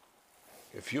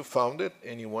 If you found it,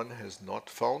 anyone has not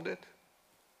found it?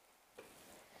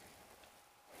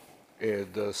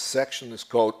 The section is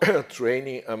called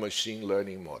Training a Machine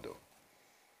Learning Model.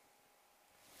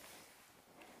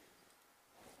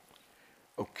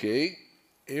 Okay,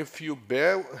 if you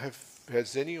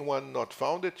has anyone not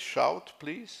found it? Shout,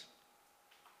 please.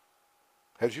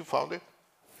 Have you found it?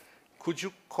 Could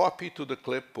you copy to the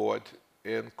clipboard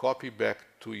and copy back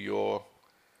to your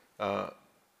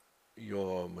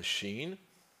machine,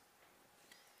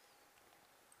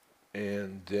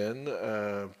 and then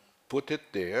put it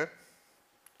there,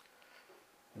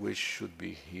 which should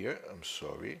be here. I'm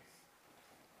sorry.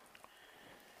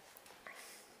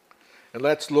 And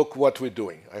let's look what we're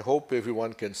doing. I hope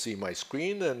everyone can see my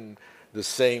screen, and the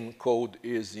same code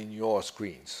is in your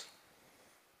screens.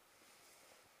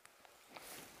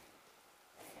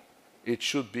 It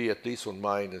should be, at least on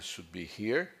mine, it should be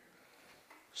here.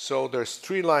 So there's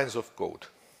 3 lines of code.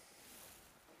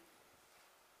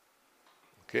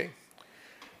 Okay?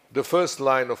 The first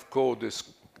line of code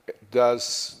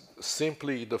does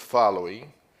simply the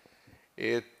following.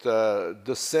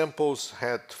 The samples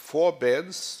had 4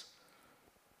 beds,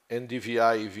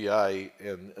 NDVI, EVI,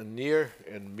 and near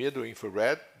and middle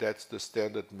infrared. That's the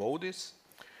standard MODIS.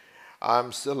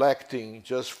 I'm selecting,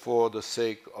 just for the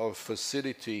sake of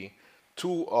facility,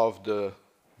 2 of the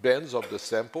bands of the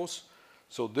samples.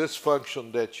 So this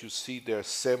function that you see there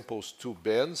samples 2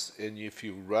 bands, and if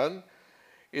you run,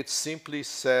 it simply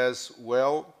says,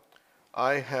 well,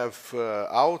 I have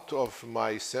out of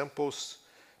my samples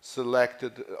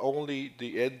selected only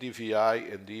the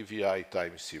NDVI and the EVI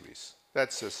time series.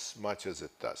 That's as much as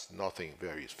it does, nothing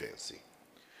very fancy.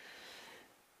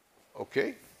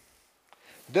 Okay?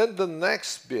 Then the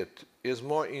next bit is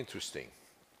more interesting.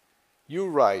 You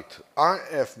write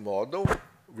RF model,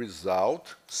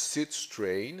 result, sits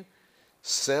train,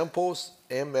 samples,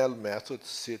 ML method,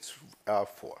 sits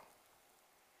R4.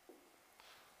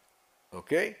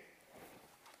 Okay?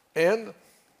 And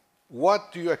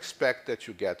what do you expect that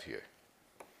you get here?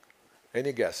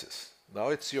 Any guesses? Now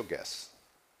it's your guess.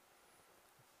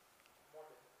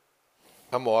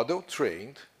 A model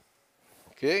trained.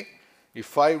 Okay?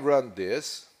 If I run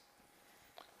this,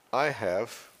 I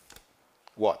have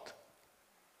what?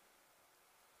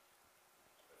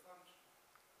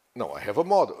 No, I have a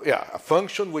model. Yeah, a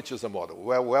function which is a model.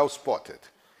 Well spotted.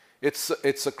 It's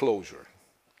a closure,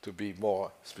 to be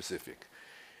more specific.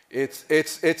 It's an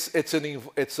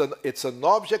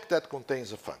object that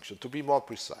contains a function, to be more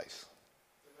precise.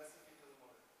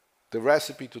 The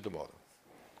recipe to the model.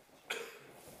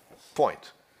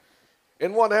 Point.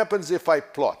 And what happens if I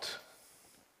plot?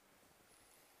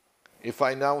 If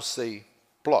I now say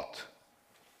plot,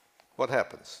 what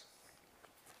happens?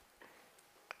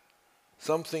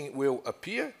 Something will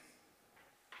appear.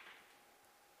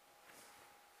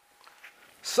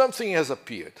 Something has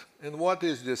appeared. And what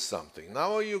is this something?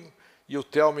 Now you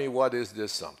tell me, what is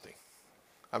this something?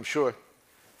 I'm sure.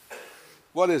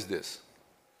 What is this?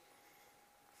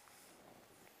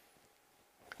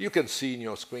 You can see in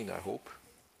your screen, I hope.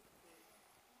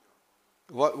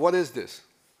 What is this?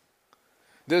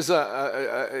 There's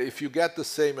if you get the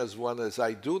same as one as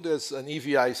I do, there's an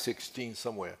EVI 16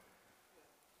 somewhere.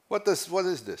 What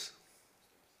is this?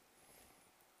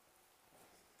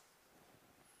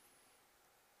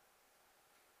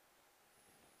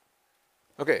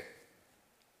 Okay.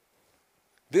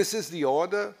 This is the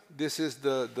order. This is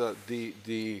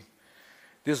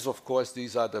this, of course,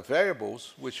 these are the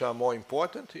variables which are more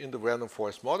important in the random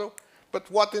forest model. But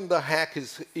what in the heck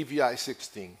is EVI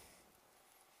 16?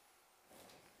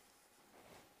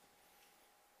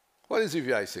 What is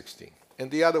EVI 16? And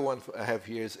the other one I have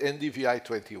here is NDVI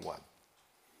 21.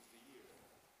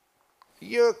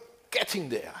 You're getting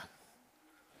there.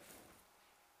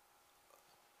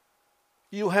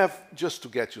 You have, just to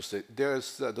get you started,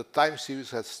 there's the time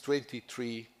series has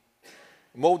 23,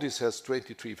 MODIS has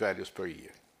 23 values per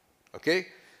year. Okay?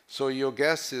 So your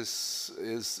guess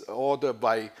is order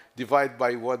by, divide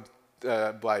by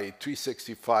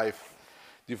 365,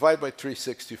 divide by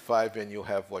 365 and you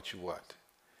have what you want.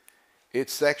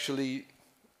 It's actually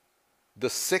the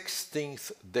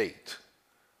 16th date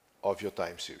of your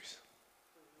time series.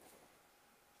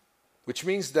 Which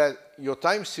means that your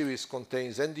time series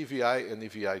contains NDVI and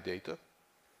EVI data,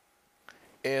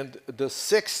 and the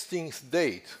 16th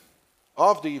date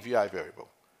of the EVI variable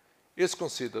is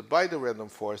considered by the random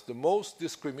forest the most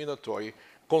discriminatory,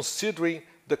 considering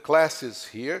the classes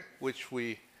here, which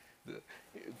we,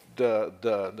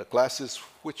 the classes,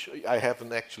 which I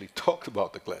haven't actually talked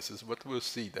about the classes, but we'll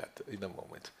see that in a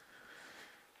moment.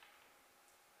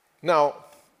 Now,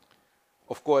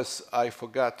 of course, I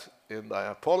forgot, and I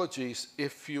apologize,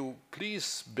 if you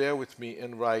please bear with me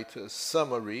and write a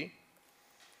summary,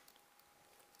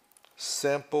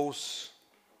 samples,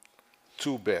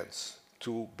 two bands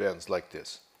like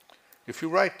this. If you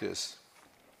write this,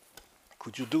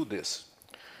 could you do this?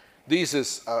 This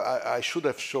is, I should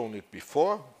have shown it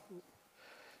before.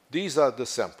 These are the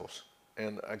samples,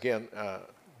 and again,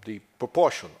 the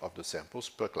proportion of the samples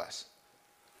per class.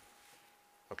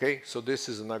 Okay, so this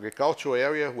is an agricultural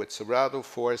area with cerrado,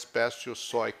 forest, pasture,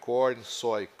 soy, corn,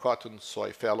 soy, cotton,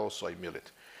 soy, fallow, soy,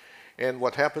 millet. And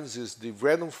what happens is the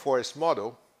random forest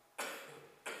model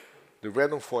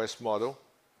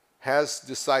has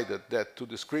decided that to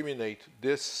discriminate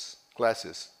these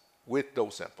classes with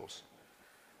those samples,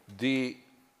 the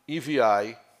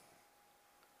EVI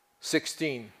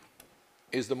 16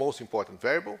 is the most important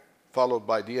variable, followed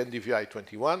by the NDVI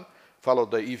 21, followed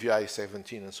by EVI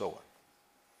 17, and so on.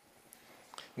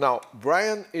 Now,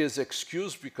 Brian is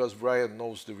excused because Brian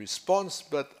knows the response,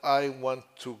 but I want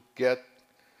to get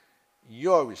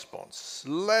your response.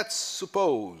 Let's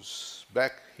suppose,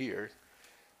 back here,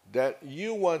 that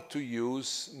you want to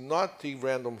use not the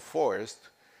random forest,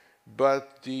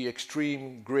 but the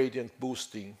extreme gradient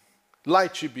boosting,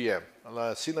 like GBM,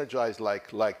 synergized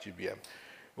like GBM,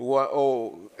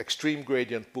 or extreme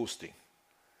gradient boosting.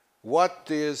 What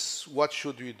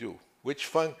should we do?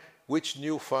 Which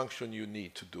new function you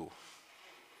need to do?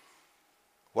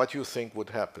 What do you think would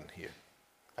happen here?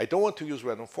 I don't want to use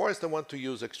random forest, I want to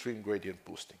use extreme gradient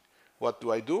boosting. What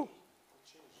do?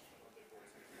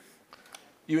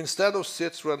 You, instead of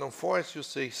SITS random forest, you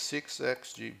say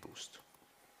 6xg boost.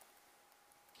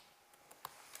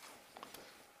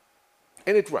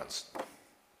 And it runs.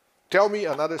 Tell me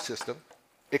another system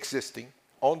existing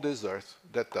on this earth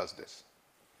that does this.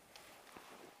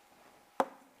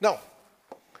 No.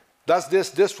 Does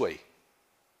this way?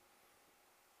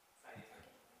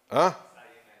 Huh?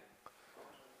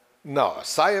 No,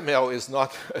 SciML is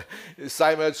not,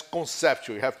 SciML is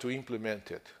conceptual, you have to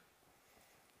implement it.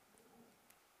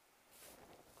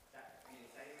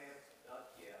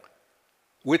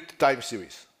 With time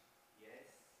series. Yes.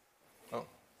 Oh.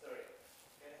 Sorry,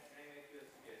 can I make you a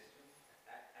suggestion?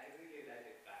 I really like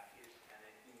the package, and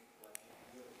I think what you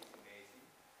do is amazing,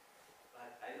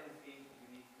 but I don't think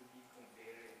you need to be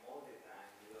comparing all the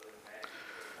time with other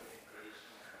packages or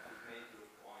implementations to make your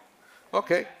point.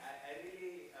 Okay. I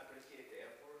really appreciate the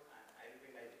effort, and I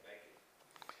really like the package.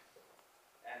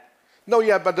 And No,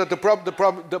 yeah, but the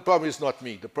problem is not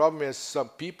me. The problem is some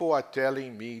people are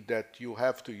telling me that you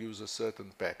have to use a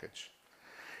certain package.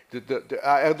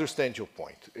 I understand your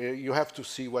point. You have to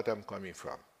see what I'm coming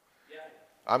from. yeah,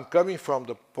 I'm coming from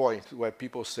the point where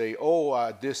people say,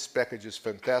 oh, this package is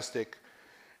fantastic,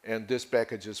 and this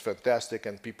package is fantastic,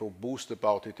 and people boast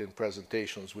about it in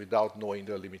presentations without knowing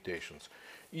their limitations.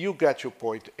 You get your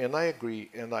point, and I agree,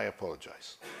 and I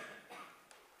apologize.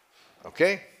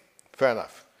 Okay? Fair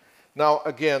enough. Now,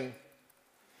 again,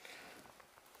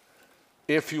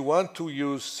 if you want to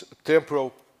use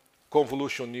temporal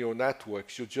convolution neural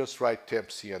networks, you just write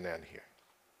temp-CNN here.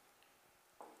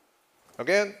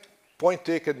 Again, point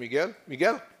taken, Miguel.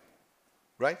 Miguel?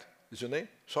 Right? Is your name?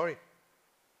 Sorry.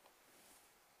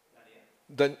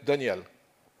 Daniel.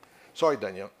 Sorry,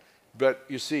 Daniel. But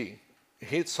you see,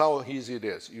 here's how easy it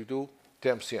is. You do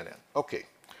temp-CNN. Okay.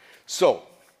 So,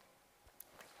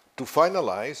 to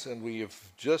finalize, and we have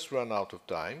just run out of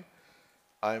time,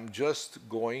 I'm just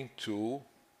going to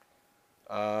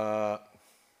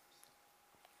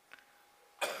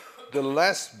the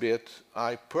last bit,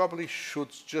 I probably should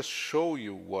just show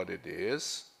you what it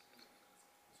is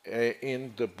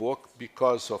in the book.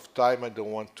 Because of time, I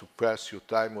don't want to press your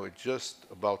time. We're just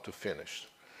about to finish.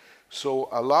 So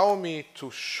allow me to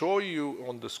show you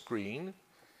on the screen,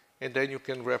 and then you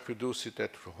can reproduce it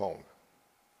at home.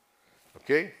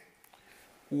 Okay?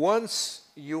 Once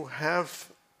you have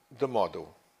the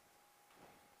model,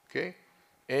 okay,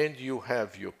 and you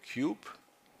have your cube,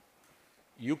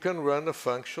 you can run a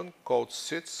function called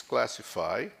sits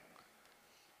classify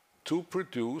to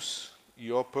produce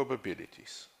your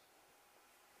probabilities.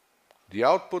 The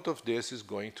output of this is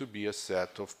going to be a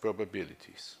set of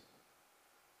probabilities.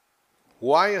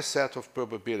 Why a set of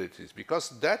probabilities? Because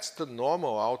that's the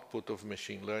normal output of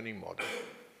machine learning model.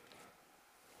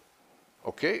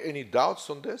 Okay, any doubts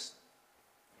on this?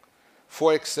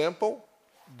 For example,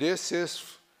 this is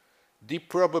the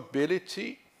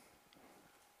probability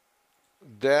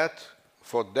that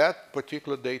for that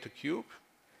particular data cube,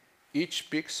 each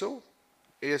pixel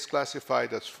is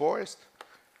classified as forest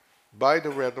by the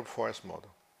random forest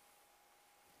model.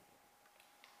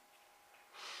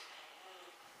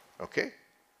 Okay?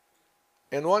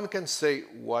 And one can say,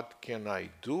 what can I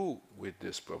do with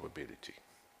this probability?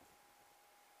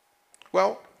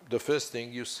 Well, the first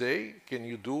thing you say, can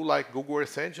you do like Google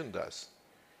Earth Engine does,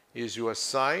 is you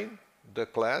assign the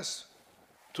class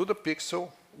to the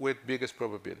pixel with biggest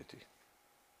probability.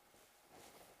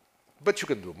 But you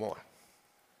can do more.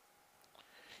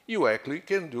 You actually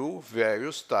can do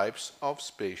various types of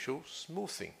spatial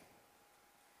smoothing.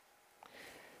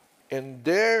 And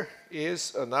there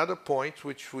is another point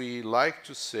which we like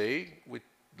to say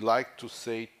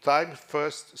time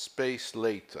first, space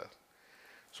later.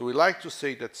 So we like to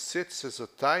say that sits as a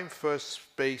time first,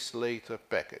 space later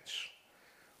package.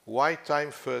 Why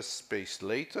time first, space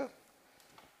later?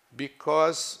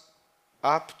 Because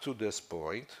up to this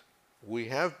point, we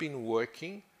have been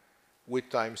working with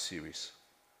time series.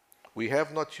 We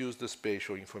have not used the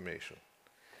spatial information.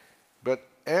 But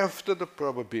after the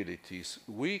probabilities,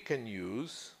 we can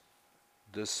use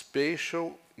the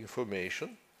spatial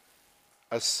information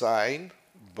assigned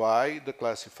by the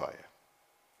classifier.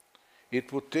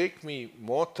 It would take me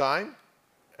more time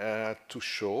to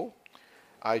show.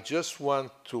 I just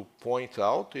want to point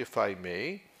out, if I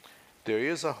may, there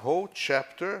is a whole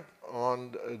chapter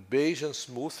on Bayesian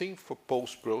smoothing for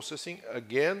post-processing.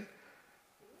 Again,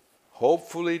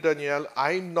 hopefully, Danielle,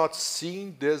 I'm not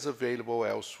seeing this available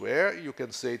elsewhere. You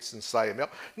can say it's in SciML.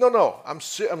 No, I'm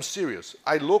serious.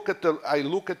 I look at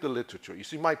the literature. You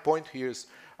see, my point here is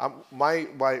my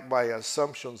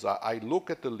assumptions are I look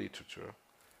at the literature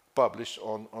published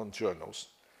on journals,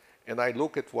 and I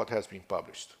look at what has been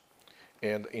published.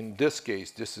 And in this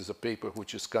case, this is a paper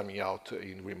which is coming out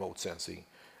in remote sensing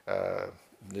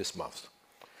this month.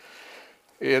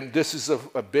 And this is a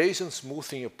Bayesian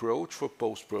smoothing approach for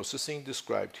post-processing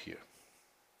described here.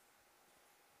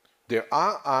 There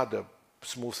are other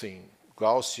smoothing,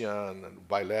 Gaussian and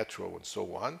bilateral and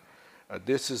so on.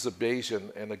 This is a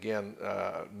Bayesian, and again,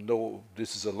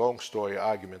 this is a long story,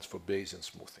 arguments for Bayesian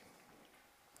smoothing.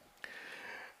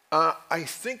 I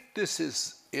think this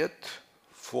is it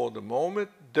for the moment.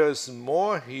 There's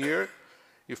more here.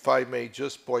 If I may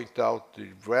just point out the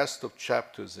rest of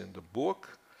chapters in the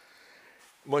book.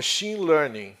 Machine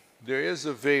learning, there is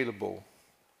available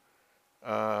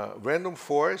random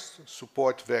forest,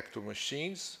 support vector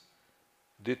machines,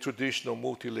 the traditional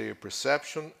multi-layer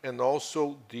perception, and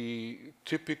also the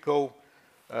typical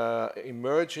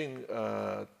emerging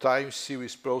time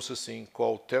series processing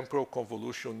called temporal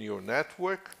convolutional neural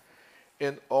network,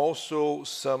 and also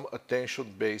some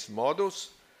attention-based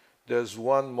models. There's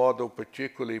one model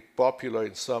particularly popular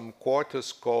in some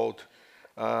quarters called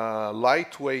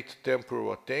lightweight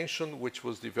temporal attention, which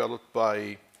was developed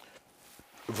by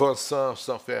Vincent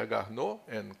Sanfer-Garneau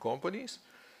and companies,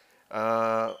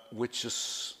 which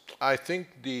is, I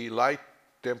think, the light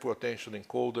temporal attention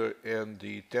encoder and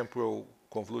the temporal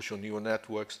convolutional neural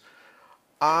networks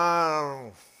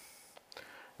are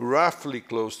roughly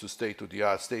close to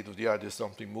state-of-the-art. State-of-the-art is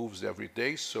something moves every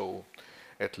day, so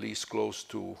at least close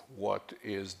to what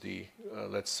is the,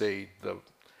 let's say, the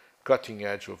cutting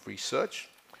edge of research.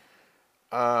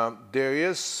 There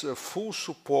is full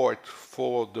support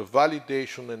for the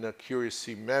validation and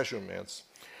accuracy measurements,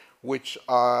 which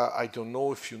are, I don't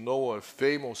know if you know, a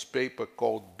famous paper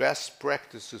called Best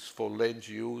Practices for Land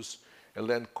Use and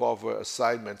Land Cover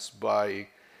Assignments by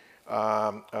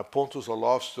Pontus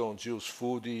Olofsson, Jules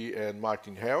Foody, and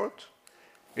Martin Harrod.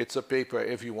 It's a paper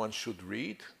everyone should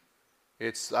read.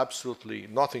 It's absolutely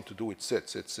nothing to do with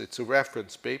SITS. It's a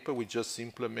reference paper. We just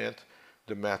implement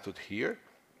the method here.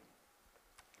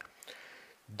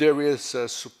 There is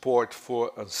support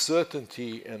for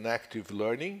uncertainty and active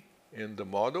learning in the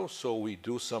model, so we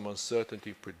do some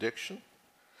uncertainty prediction.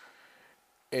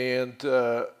 And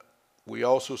we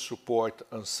also support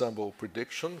ensemble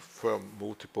prediction from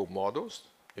multiple models,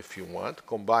 if you want,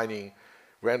 combining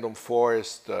random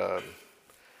forest,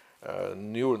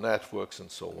 neural networks,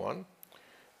 and so on.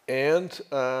 And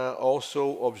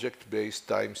also object-based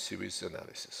time series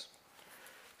analysis.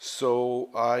 So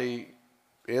I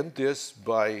end this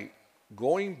by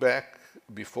going back,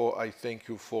 before I thank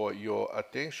you for your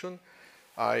attention,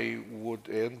 I would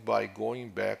end by going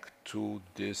back to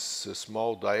this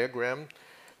small diagram.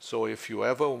 So if you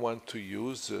ever want to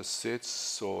use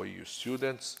SITs or your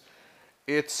students,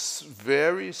 it's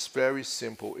very, very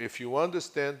simple. If you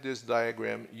understand this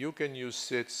diagram, you can use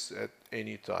SITs at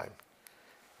any time.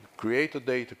 Create a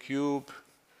data cube,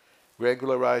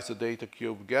 regularize the data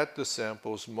cube, get the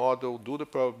samples, model, do the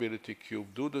probability cube,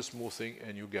 do the smoothing,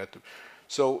 and you get it.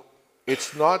 So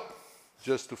it's not,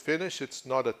 just to finish, it's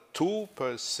not a tool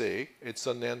per se, it's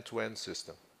an end-to-end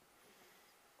system.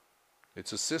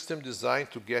 It's a system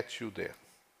designed to get you there.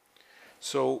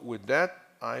 So with that,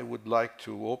 I would like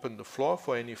to open the floor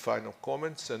for any final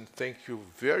comments, and thank you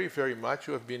very, very much.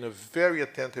 You have been a very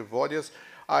attentive audience.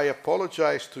 I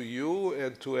apologize to you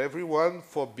and to everyone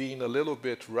for being a little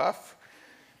bit rough,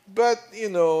 but, you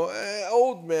know,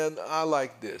 old men are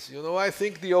like this. You know, I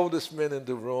think the oldest man in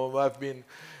the room, I've been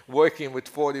working with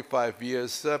 45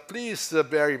 years. Please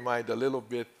bear in mind a little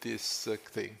bit this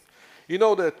thing. You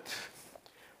know that,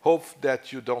 hope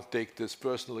that you don't take this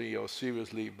personally or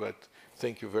seriously, but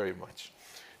thank you very much.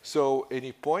 So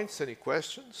any points, any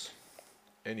questions,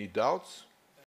 any doubts?